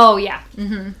all. Oh, yeah.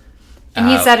 And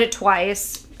he said it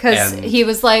twice, because he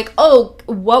was like, oh,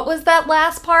 what was that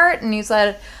last part? And he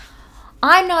said,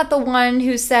 I'm not the one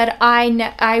who said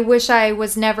I wish I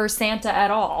was never Santa at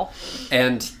all.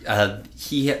 And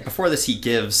before this, he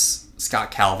gives Scott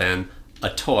Calvin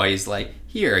a toy. He's like,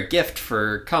 here, a gift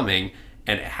for coming.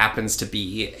 And it happens to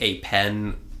be a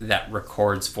pen that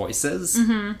records voices.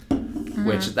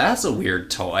 Which, that's a weird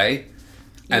toy.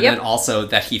 And then also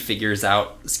that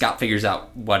Scott figures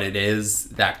out what it is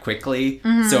that quickly.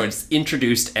 So it's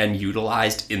introduced and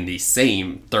utilized in the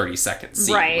same 30-second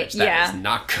scene. Right, which that is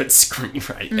not good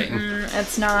screenwriting.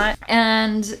 It's not.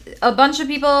 And a bunch of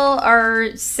people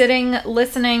are sitting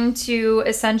listening to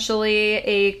essentially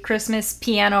a Christmas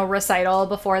piano recital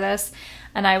before this.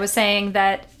 And I was saying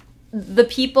that the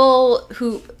people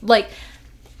who, like,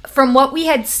 from what we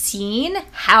had seen,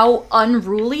 how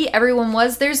unruly everyone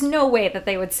was, there's no way that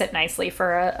they would sit nicely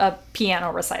for a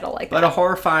piano recital like that. But a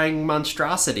horrifying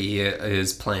monstrosity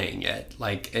is playing it.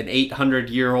 Like an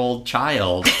 800-year-old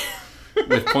child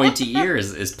with pointy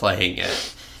ears is playing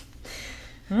it.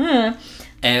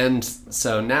 And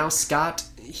so now Scott,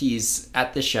 he's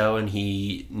at the show and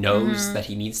he knows that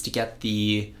he needs to get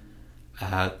the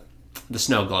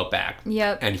snow globe back.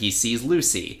 Yep. And he sees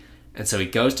Lucy. And so he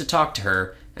goes to talk to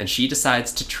her, and she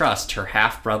decides to trust her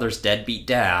half-brother's deadbeat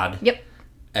dad. Yep.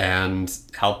 And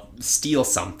help steal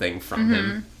something from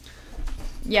him.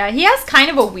 Yeah, he has kind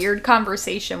of a weird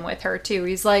conversation with her, too.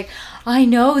 He's like, I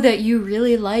know that you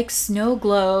really like snow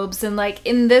globes. And, like,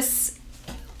 in this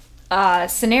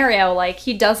scenario, like,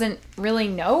 he doesn't really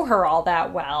know her all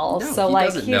that well. No, so, he like,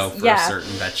 doesn't know for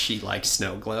certain that she likes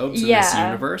snow globes in this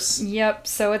universe. Yep,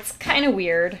 so it's kind of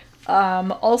weird.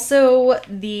 Also,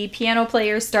 the piano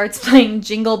player starts playing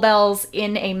Jingle Bells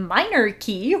in a minor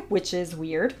key, which is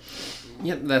weird.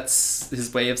 Yep, that's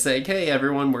his way of saying, hey,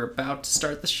 everyone, we're about to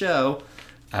start the show.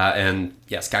 And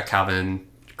Scott Calvin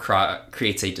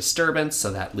creates a disturbance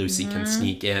so that Lucy can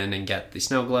sneak in and get the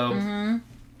snow globe.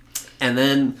 And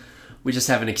then we just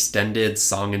have an extended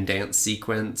song and dance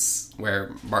sequence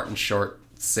where Martin Short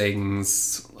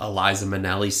sings a Liza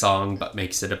Minnelli song but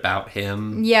makes it about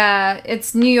him. Yeah,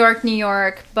 it's New York, New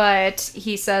York, but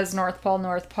he says North Pole,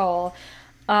 North Pole.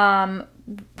 And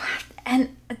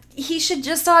he should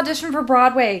just audition for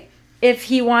Broadway if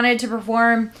he wanted to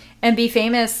perform and be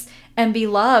famous and be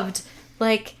loved.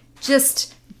 Like,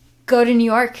 just go to New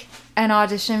York and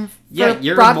audition for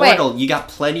you're Broadway. immortal. You got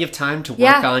plenty of time to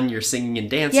work on your singing and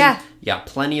dancing. Yeah. You got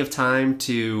plenty of time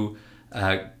to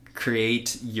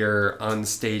create your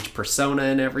onstage persona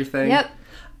and everything. Yep.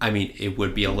 I mean, it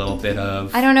would be a little bit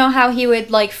of... I don't know how he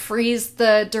would, like, freeze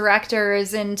the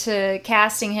directors into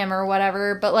casting him or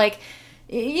whatever, but, like,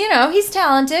 you know, he's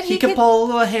talented. He could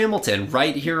pull a Hamilton,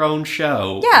 write your own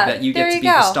show that you get to be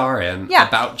the star in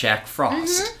about Jack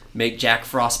Frost. Make Jack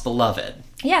Frost beloved.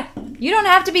 Yeah. You don't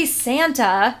have to be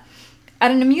Santa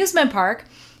at an amusement park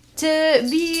to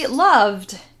be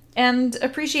loved and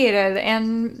appreciated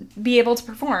and be able to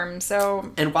perform.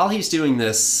 So, and while he's doing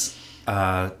this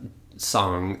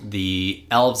song, the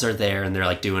elves are there and they're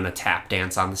like doing a tap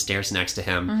dance on the stairs next to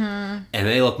him, and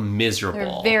they look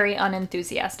miserable. They're very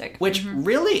unenthusiastic, which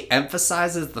really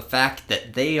emphasizes the fact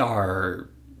that they are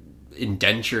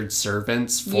indentured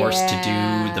servants forced to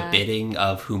do the bidding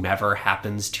of whomever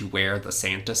happens to wear the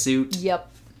Santa suit. Yep.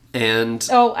 And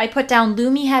I put down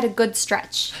Lumi had a good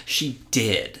stretch. She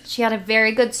did. She had a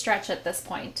very good stretch at this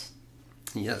point.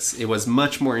 Yes, it was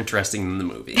much more interesting than the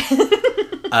movie.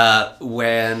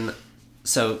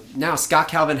 So now Scott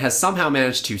Calvin has somehow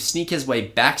managed to sneak his way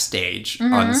backstage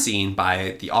unseen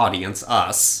by the audience,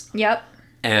 us. Yep.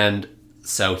 And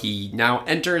so he now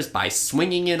enters by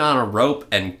swinging in on a rope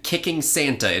and kicking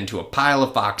Santa into a pile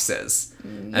of boxes.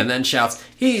 And then shouts,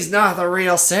 "He's not the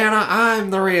real Santa,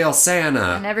 I'm the real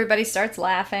Santa." And everybody starts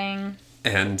laughing.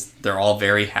 And they're all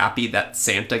very happy that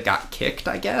Santa got kicked,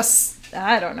 I guess.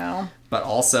 I don't know. But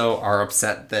also are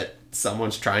upset that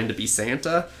someone's trying to be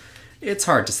Santa. It's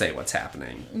hard to say what's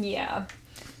happening. Yeah.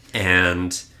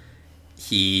 And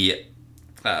he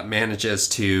manages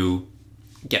to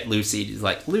get Lucy. He's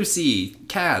like, "Lucy,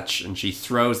 catch!" And she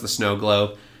throws the snow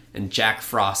globe, and Jack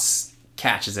Frost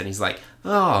catches it. And he's like,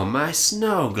 "Oh, my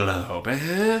snow globe,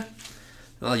 eh?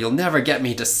 Well, you'll never get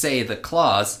me to say the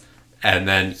clause." And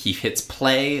then he hits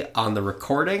play on the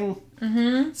recording.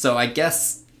 So I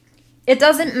guess... It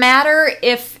doesn't matter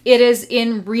if it is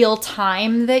in real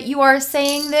time that you are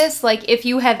saying this. Like, if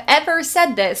you have ever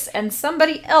said this and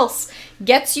somebody else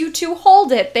gets you to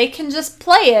hold it, they can just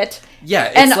play it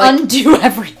and like undo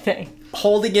everything.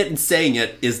 Holding it and saying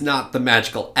it is not the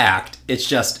magical act. It's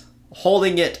just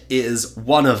holding it is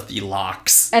one of the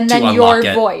locks. And then your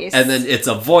voice. And then it's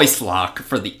a voice lock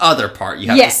for the other part. You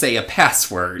have to say a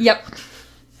password. Yep.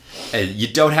 And you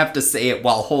don't have to say it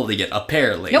while holding it,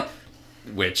 apparently. Nope.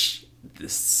 Which...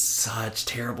 is such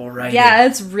terrible writing. Yeah,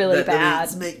 it's really bad. That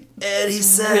doesn't make any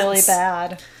sense. Really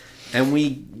bad. And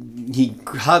he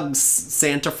hugs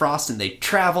Santa Frost and they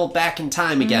travel back in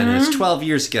time again. And it's 12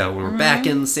 years ago when we're back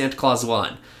in Santa Claus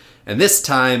 1. And this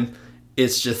time,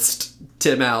 it's just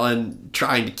Tim Allen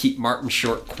trying to keep Martin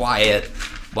Short quiet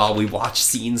while we watch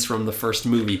scenes from the first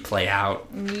movie play out.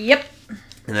 Yep.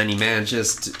 And then he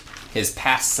manages to... His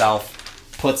past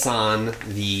self puts on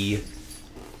the...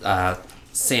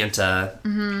 Santa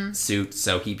suit,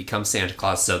 so he becomes Santa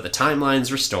Claus, so the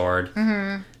timeline's restored,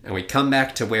 and we come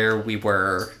back to where we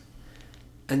were,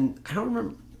 and I don't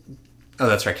remember... Oh,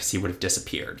 that's right, because he would have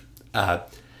disappeared. Yep.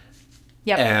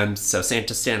 And so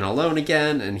Santa's standing alone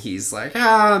again, and he's like,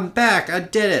 I'm back, I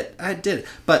did it.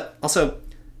 But also,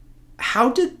 how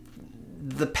did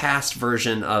the past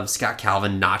version of Scott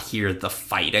Calvin not hear the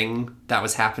fighting that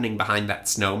was happening behind that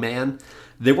snowman?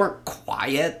 They weren't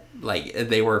quiet, like,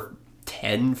 they were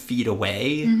 10 feet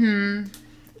away.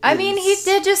 I mean, he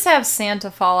did just have Santa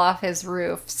fall off his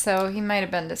roof, so he might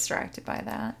have been distracted by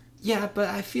that. Yeah, but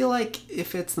I feel like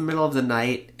if it's the middle of the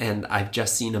night and I've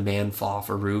just seen a man fall off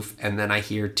a roof and then I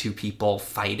hear two people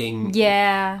fighting,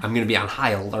 yeah, I'm going to be on high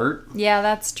alert. Yeah,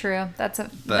 that's true. That's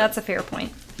a fair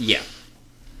point. Yeah.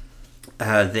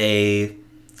 This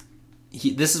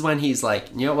is when he's like,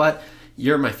 you know what?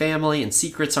 You're my family and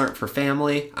secrets aren't for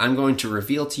family. I'm going to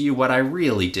reveal to you what I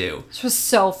really do. Which was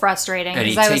so frustrating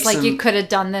because I was like, you could have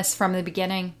done this from the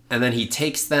beginning. And then he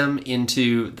takes them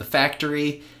into the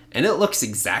factory and it looks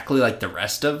exactly like the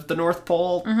rest of the North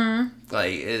Pole.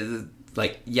 Mm-hmm.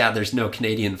 Yeah, there's no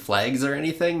Canadian flags or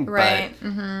anything, right.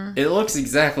 But it looks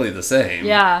exactly the same.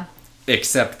 Yeah.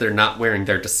 Except they're not wearing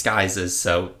their disguises,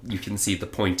 so you can see the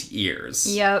pointy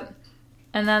ears. Yep.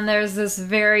 And then there's this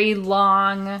very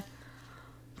long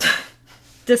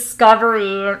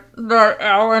discovery that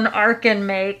Alan Arkin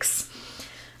makes.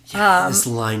 Yeah, this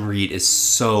line read is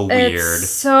so weird. It's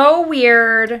so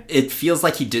weird. It feels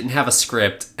like he didn't have a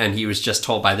script and he was just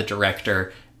told by the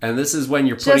director. And this is when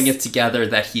you're putting it together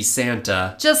that he's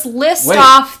Santa. Just list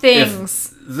off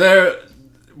things.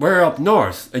 We're up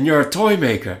north and you're a toy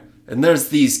maker. And there's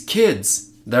these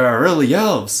kids that are really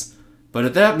elves.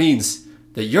 But that means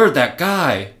that you're that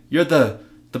guy. You're the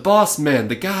boss man,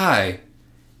 the guy.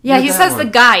 Yeah, he says the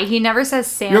guy. He never says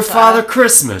Santa. You're Father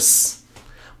Christmas.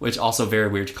 Which also very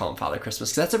weird to call him Father Christmas.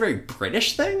 Because that's a very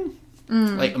British thing.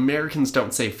 Like, Americans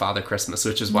don't say Father Christmas.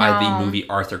 Which is why the movie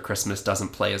Arthur Christmas doesn't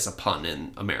play as a pun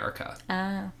in America.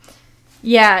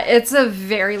 Yeah, it's a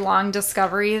very long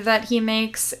discovery that he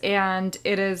makes. And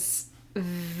it is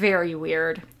very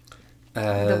weird.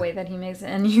 The way that he makes it.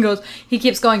 And he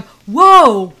keeps going,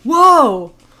 whoa,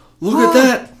 whoa. Look at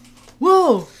that.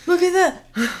 Whoa, look at that.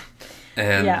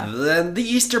 And then the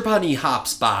Easter Bunny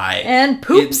hops by. And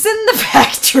poops in the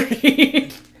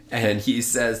factory. And he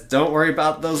says, don't worry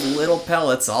about those little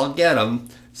pellets, I'll get them.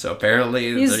 So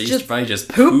apparently the Easter Bunny just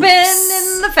pooping poops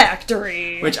in the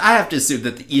factory. Which I have to assume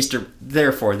that the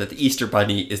Easter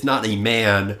Bunny is not a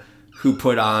man who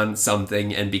put on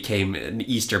something and became an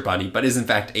Easter Bunny, but is in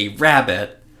fact a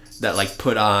rabbit that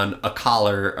put on a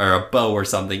collar or a bow or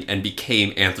something and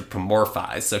became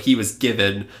anthropomorphized. So he was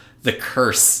given the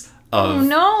curse of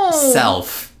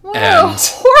self. What a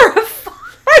horrifying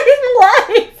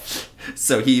life.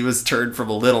 So he was turned from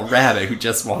a little rabbit who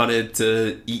just wanted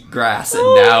to eat grass,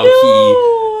 and now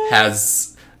he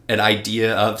has an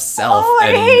idea of self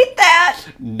and hate that.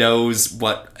 Knows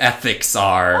what ethics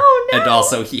are. And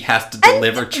also he has to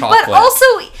deliver chocolate. But also,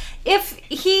 if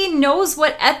he knows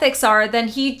what ethics are, then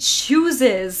he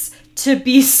chooses to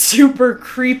be super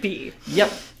creepy.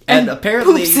 Yep. And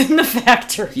apparently poops in the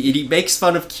factory. He makes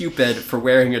fun of Cupid for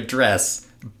wearing a dress,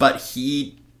 but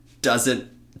he doesn't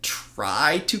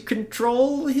try to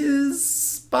control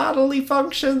his bodily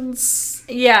functions.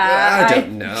 Yeah. I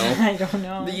don't know. I don't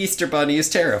know. The Easter Bunny is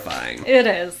terrifying. It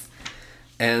is.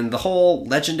 And the whole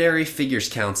Legendary Figures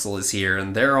Council is here,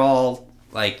 and they're all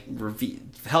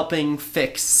helping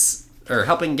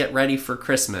get ready for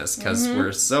Christmas because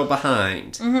we're so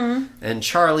behind. Mm-hmm. And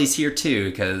Charlie's here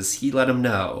too because he let him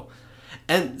know.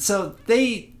 And so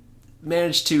they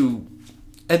managed to...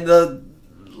 And the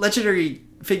Legendary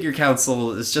Figure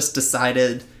Council has just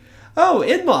decided, oh,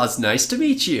 in-laws, nice to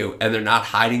meet you. And they're not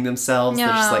hiding themselves. No.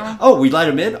 They're just like, oh, we let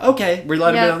him in? Okay, we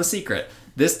let him in on the secret.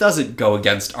 This doesn't go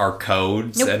against our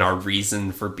codes and our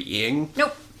reason for being.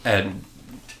 Nope. And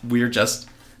we're just...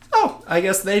 Oh, I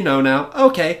guess they know now.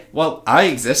 Okay, well, I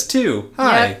exist too.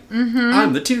 Hi. Yep. Mm-hmm.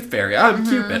 I'm the Tooth Fairy. I'm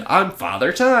Cupid. I'm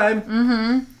Father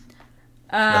Time.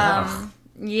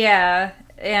 Yeah.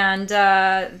 And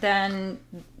then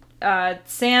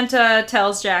Santa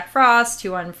tells Jack Frost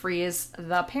to unfreeze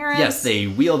the parents. Yes, they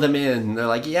wheel them in. They're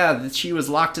like, yeah, she was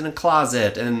locked in a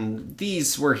closet, and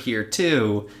these were here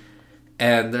too.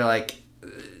 And they're like,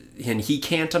 and he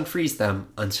can't unfreeze them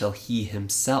until he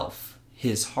himself,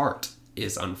 his heart,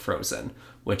 is unfrozen,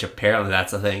 which apparently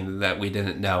that's a thing that we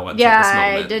didn't know until this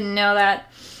moment. Yeah, I didn't know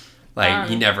that.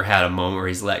 He never had a moment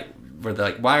where they're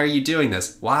like, why are you doing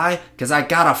this? Why? Because I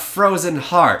got a frozen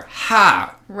heart.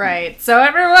 Ha! Right. So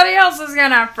everybody else is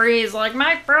gonna freeze like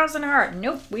my frozen heart.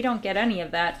 Nope, we don't get any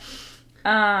of that.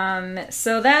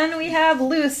 So then we have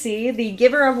Lucy, the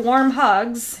giver of warm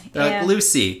hugs. And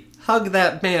Lucy, hug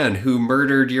that man who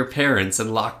murdered your parents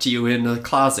and locked you in a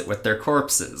closet with their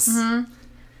corpses. Mm-hmm.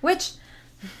 Which,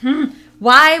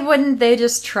 why wouldn't they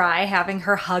just try having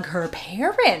her hug her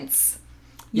parents?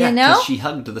 Yeah, you know? Because she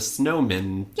hugged the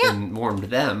snowmen and warmed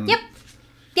them. Yep.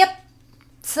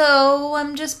 So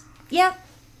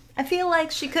I feel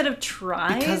like she could have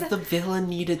tried. Because the villain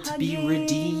needed to be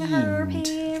redeemed. Her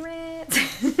parents.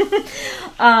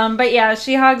 But yeah,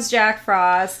 she hugs Jack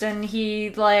Frost, and he,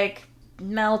 like,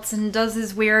 melts and does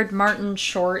his weird Martin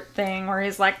Short thing where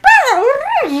he's like,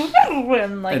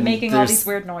 and, like, making all these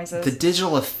weird noises. The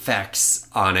digital effects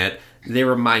on it, they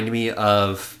remind me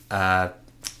of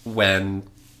when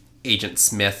Agent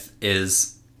Smith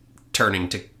is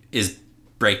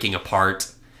breaking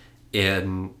apart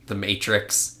in The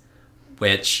Matrix,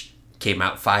 which came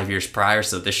out 5 years prior,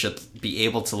 so this should be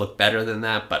able to look better than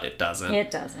that, but it doesn't.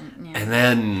 It doesn't, yeah. And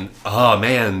then, oh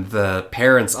man, the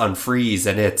parents unfreeze,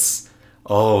 and it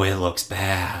looks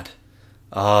bad.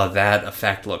 Oh, that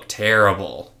effect looked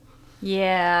terrible.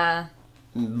 Yeah.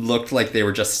 Looked like they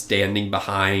were just standing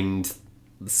behind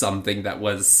something that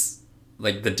was,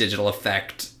 like, the digital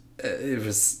effect. It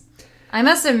was... I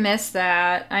must have missed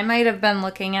that. I might have been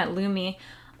looking at Lumi.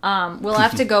 We'll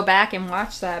have to go back and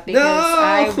watch that because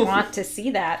I want to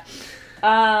see that.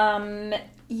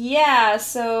 Yeah,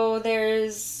 so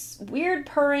there's weird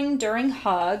purring during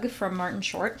hug from Martin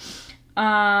Short.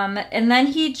 And then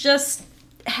he just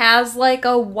has, like,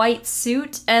 a white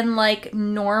suit and, like,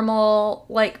 normal,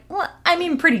 like, well, I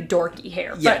mean, pretty dorky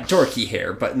hair. Yeah, dorky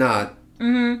hair, but not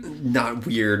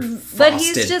weird frosted but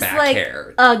he's just back like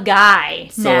hair. A guy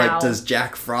So, now. like, does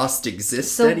Jack Frost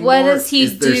exist so anymore? what does he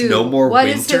do? There's no more what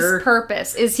winter? What is his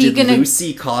purpose? Is he Did gonna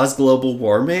Lucy cause global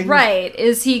warming? Right.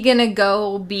 Is he gonna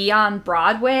go be on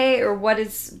Broadway, or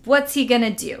what's he gonna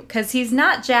do? Because he's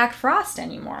not Jack Frost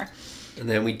anymore. And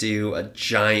then we do a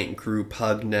giant group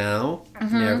hug now.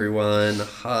 And everyone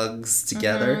hugs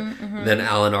together. Then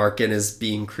Alan Arkin is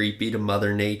being creepy to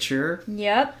Mother Nature.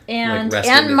 Yep. And like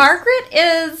and Margaret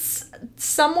is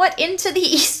somewhat into the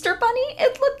Easter Bunny,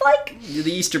 it looked like.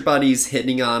 The Easter Bunny's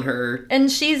hitting on her.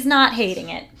 And she's not hating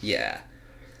it. Yeah.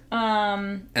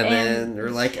 And then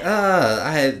they're like,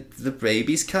 the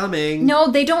baby's coming. No,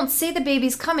 they don't say the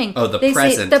baby's coming. Oh, they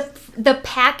present. Say the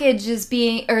package is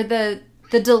being, or the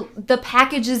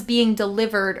package is being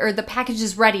delivered, or the package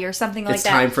is ready, or something like that. It's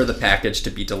time for the package to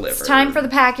be delivered. It's time for the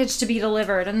package to be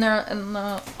delivered, and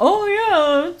oh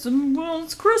yeah,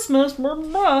 it's Christmas, blah, blah,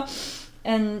 blah.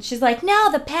 And she's like,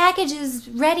 no, the package is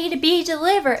ready to be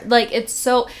delivered. Like, it's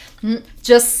so,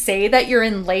 just say that you're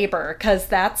in labor, because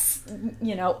that's,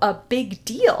 a big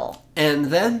deal. And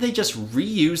then they just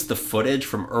reuse the footage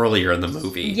from earlier in the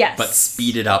movie. Yes. But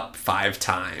speed it up 5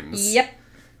 times. Yep.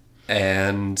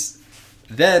 And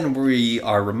then we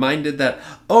are reminded that,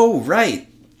 oh, right,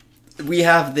 we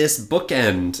have this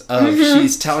bookend of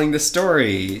she's telling the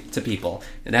story to people.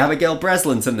 And Abigail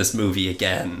Breslin's in this movie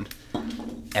again.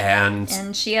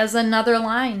 And she has another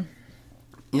line.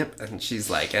 Yep, and she's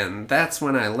like, and that's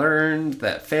when I learned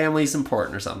that family's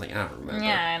important or something. I don't remember.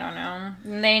 Yeah, I don't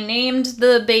know. They named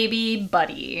the baby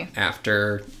Buddy.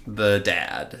 After the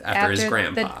dad, after his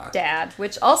grandpa. The dad,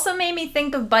 which also made me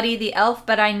think of Buddy the Elf,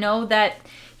 but I know that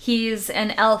he's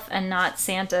an elf and not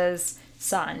Santa's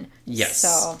son. Yes.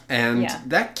 So, and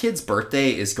that kid's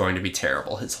birthday is going to be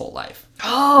terrible his whole life.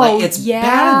 Oh, it's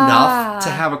bad enough to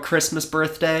have a Christmas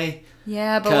birthday.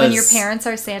 Yeah, but when your parents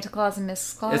are Santa Claus and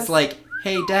Mrs. Claus. It's like,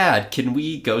 hey, Dad, can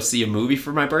we go see a movie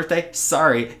for my birthday?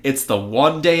 Sorry, it's the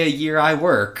one day a year I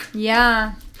work.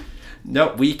 Yeah.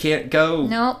 Nope, we can't go.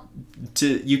 Nope.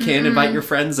 You can't invite your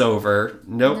friends over.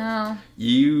 Nope. No.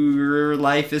 Your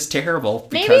life is terrible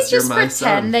because Maybe just you're my son.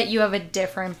 pretend that you have a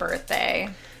different birthday.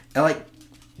 And like,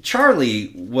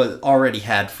 Charlie already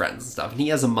had friends and stuff, and he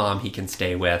has a mom he can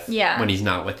stay with when he's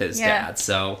not with his dad.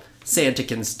 So Santa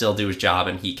can still do his job,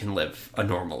 and he can live a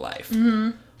normal life.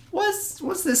 Mm-hmm.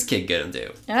 What's this kid gonna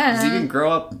do? Is he gonna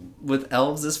grow up with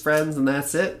elves as friends, and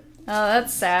that's it? Oh,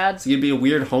 that's sad. Is he gonna be a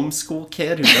weird homeschool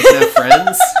kid who doesn't have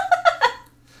friends?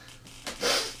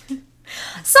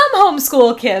 Some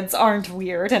homeschool kids aren't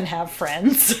weird and have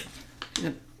friends.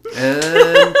 Yep.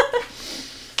 And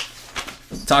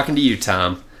talking to you,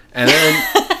 Tom. And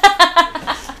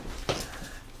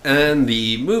then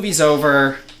the movie's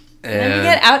over. And then we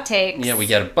get outtakes. Yeah, we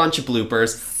get a bunch of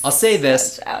bloopers. I'll say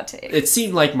this. Outtakes. It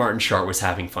seemed like Martin Short was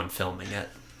having fun filming it.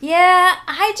 Yeah,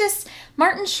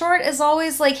 Martin Short is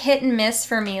always, like, hit and miss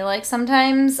for me. Like,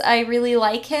 sometimes I really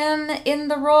like him in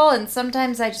the role, and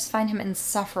sometimes I just find him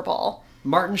insufferable.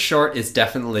 Martin Short is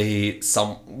definitely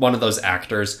one of those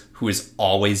actors who is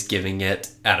always giving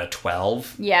it at a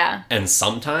 12. Yeah. And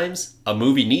sometimes a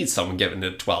movie needs someone giving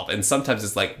it a 12. And sometimes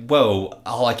it's like, whoa,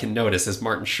 all I can notice is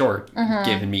Martin Short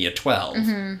giving me a 12.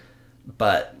 Mm-hmm.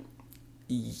 But,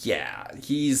 yeah,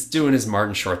 he's doing his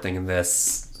Martin Short thing in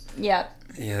this. Yep.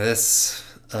 Yeah, this,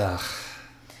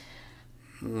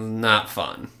 not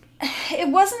fun. It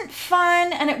wasn't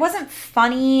fun, and it wasn't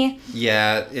funny.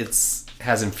 Yeah,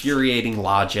 has infuriating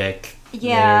logic.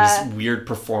 Yeah. There's weird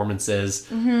performances.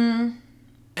 Mm-hmm.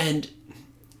 And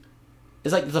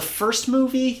it's like the first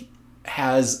movie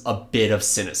has a bit of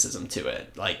cynicism to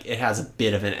it. Like, it has a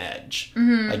bit of an edge.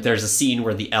 Like, there's a scene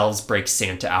where the elves break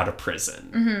Santa out of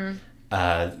prison.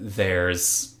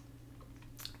 There's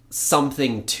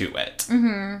something to it.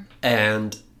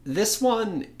 And this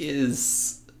one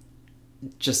is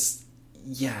just,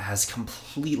 has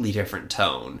completely different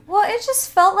tone. Well, it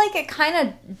just felt like it kind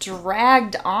of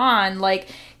dragged on, like,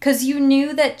 because you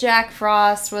knew that Jack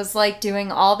Frost was, like,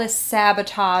 doing all this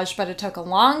sabotage, but it took a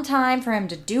long time for him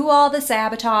to do all the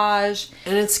sabotage.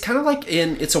 And it's kind of like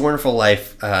in It's a Wonderful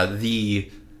Life,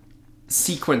 the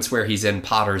sequence where he's in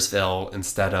Pottersville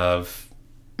instead of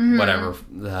whatever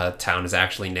the town is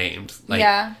actually named.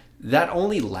 Like, that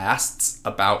only lasts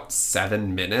about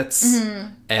 7 minutes,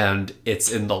 and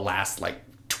it's in the last,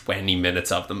 20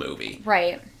 minutes of the movie.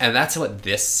 Right. And that's what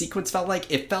this sequence felt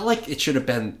like. It felt like it should have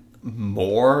been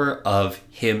more of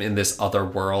him in this other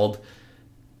world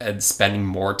and spending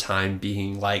more time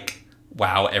being like,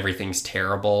 wow, everything's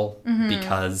terrible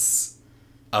because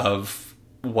of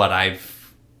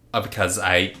because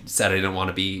I said I didn't want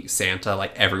to be Santa.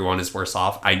 Like, everyone is worse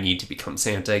off. I need to become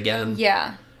Santa again.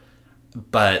 Yeah.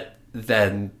 But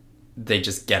then they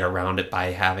just get around it by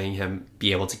having him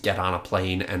be able to get on a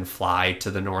plane and fly to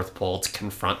the North Pole to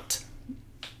confront.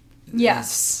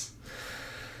 Yes.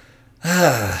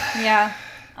 Yeah.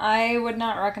 I would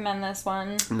not recommend this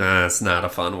one. Nah, it's not a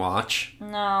fun watch.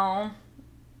 No.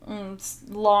 It's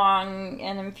long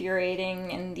and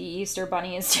infuriating, and the Easter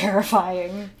Bunny is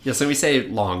terrifying. Yeah, so we say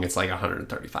long, it's like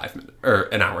 135 minutes, or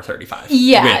an hour 35.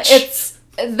 Yeah, it's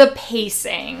the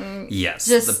pacing. Yes,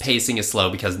 the pacing is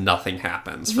slow because nothing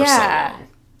happens for so long.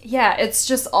 Yeah, it's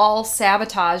just all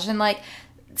sabotage, and like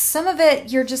some of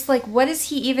it, you're just like, what is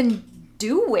he even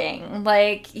doing?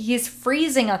 Like, he's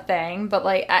freezing a thing, but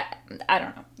like, I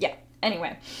don't know. Yeah,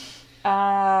 anyway.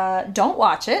 Don't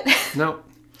watch it. No.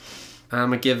 I'm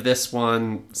going to give this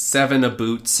one 7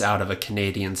 boots out of a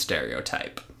Canadian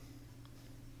stereotype.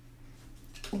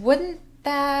 Wouldn't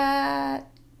that...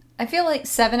 I feel like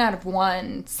 7 out of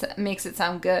 1 makes it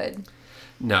sound good.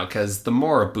 No, because the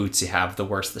more boots you have, the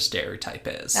worse the stereotype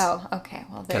is. Oh, okay.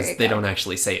 Well, there you go. Because they don't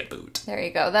actually say a boot. There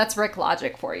you go. That's Rick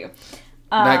logic for you.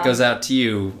 That goes out to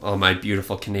you, all my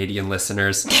beautiful Canadian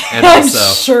listeners. And I'm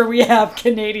sure we have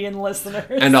Canadian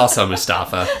listeners. And also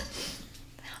Mustafa.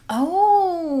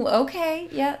 Oh, okay.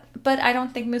 Yeah. But I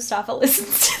don't think Mustafa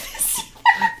listens to this.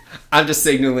 I'm just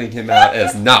signaling him out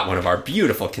as not one of our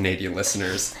beautiful Canadian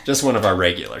listeners, just one of our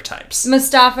regular types.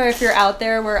 Mustafa, if you're out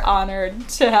there, we're honored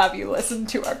to have you listen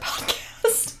to our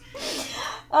podcast.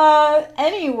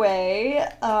 Anyway,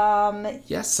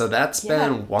 yes, so that's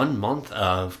been 1 month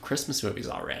of Christmas movies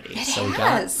already. We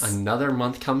got another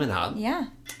month coming up. Yeah.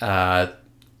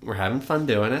 We're having fun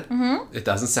doing it. Mm-hmm. It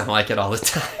doesn't sound like it all the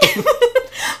time.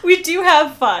 We do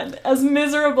have fun. As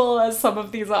miserable as some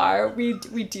of these are, we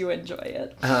do enjoy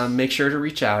it. Make sure to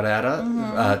reach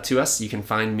out to us. You can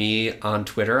find me on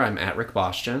Twitter. I'm at Rick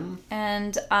Boston.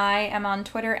 And I am on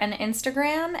Twitter and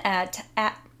Instagram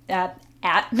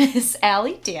at Miss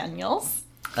Allie Daniels.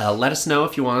 Let us know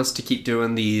if you want us to keep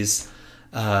doing these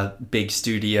big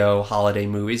studio holiday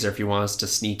movies, or if you want us to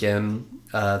sneak in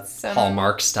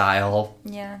Hallmark style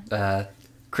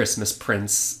Christmas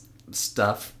Prince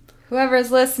stuff.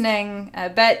 Whoever's listening, I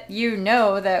bet you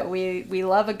know that we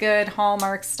love a good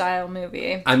Hallmark style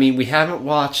movie. I mean, we haven't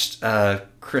watched the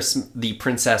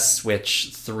Princess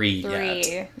Switch 3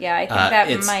 yet. Yeah, I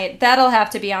think that'll have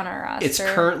to be on our roster. It's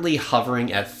currently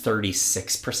hovering at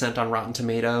 36% on Rotten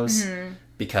Tomatoes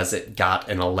because it got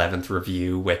an 11th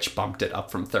review, which bumped it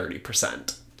up from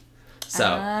 30%.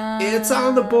 So it's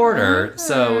on the border.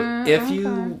 So if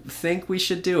you think we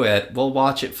should do it, we'll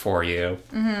watch it for you.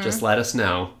 Just let us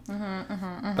know.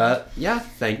 But yeah,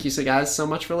 thank you guys so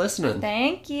much for listening.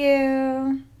 Thank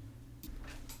you.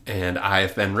 And I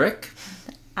have been Rick.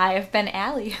 I have been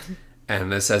Allie.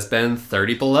 And this has been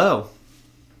 30 Below.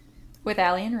 With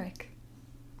Allie and Rick.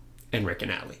 And Rick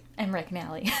and Allie. And Rick and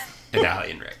Allie. And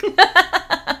Allie and Rick.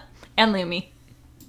 And Lumi.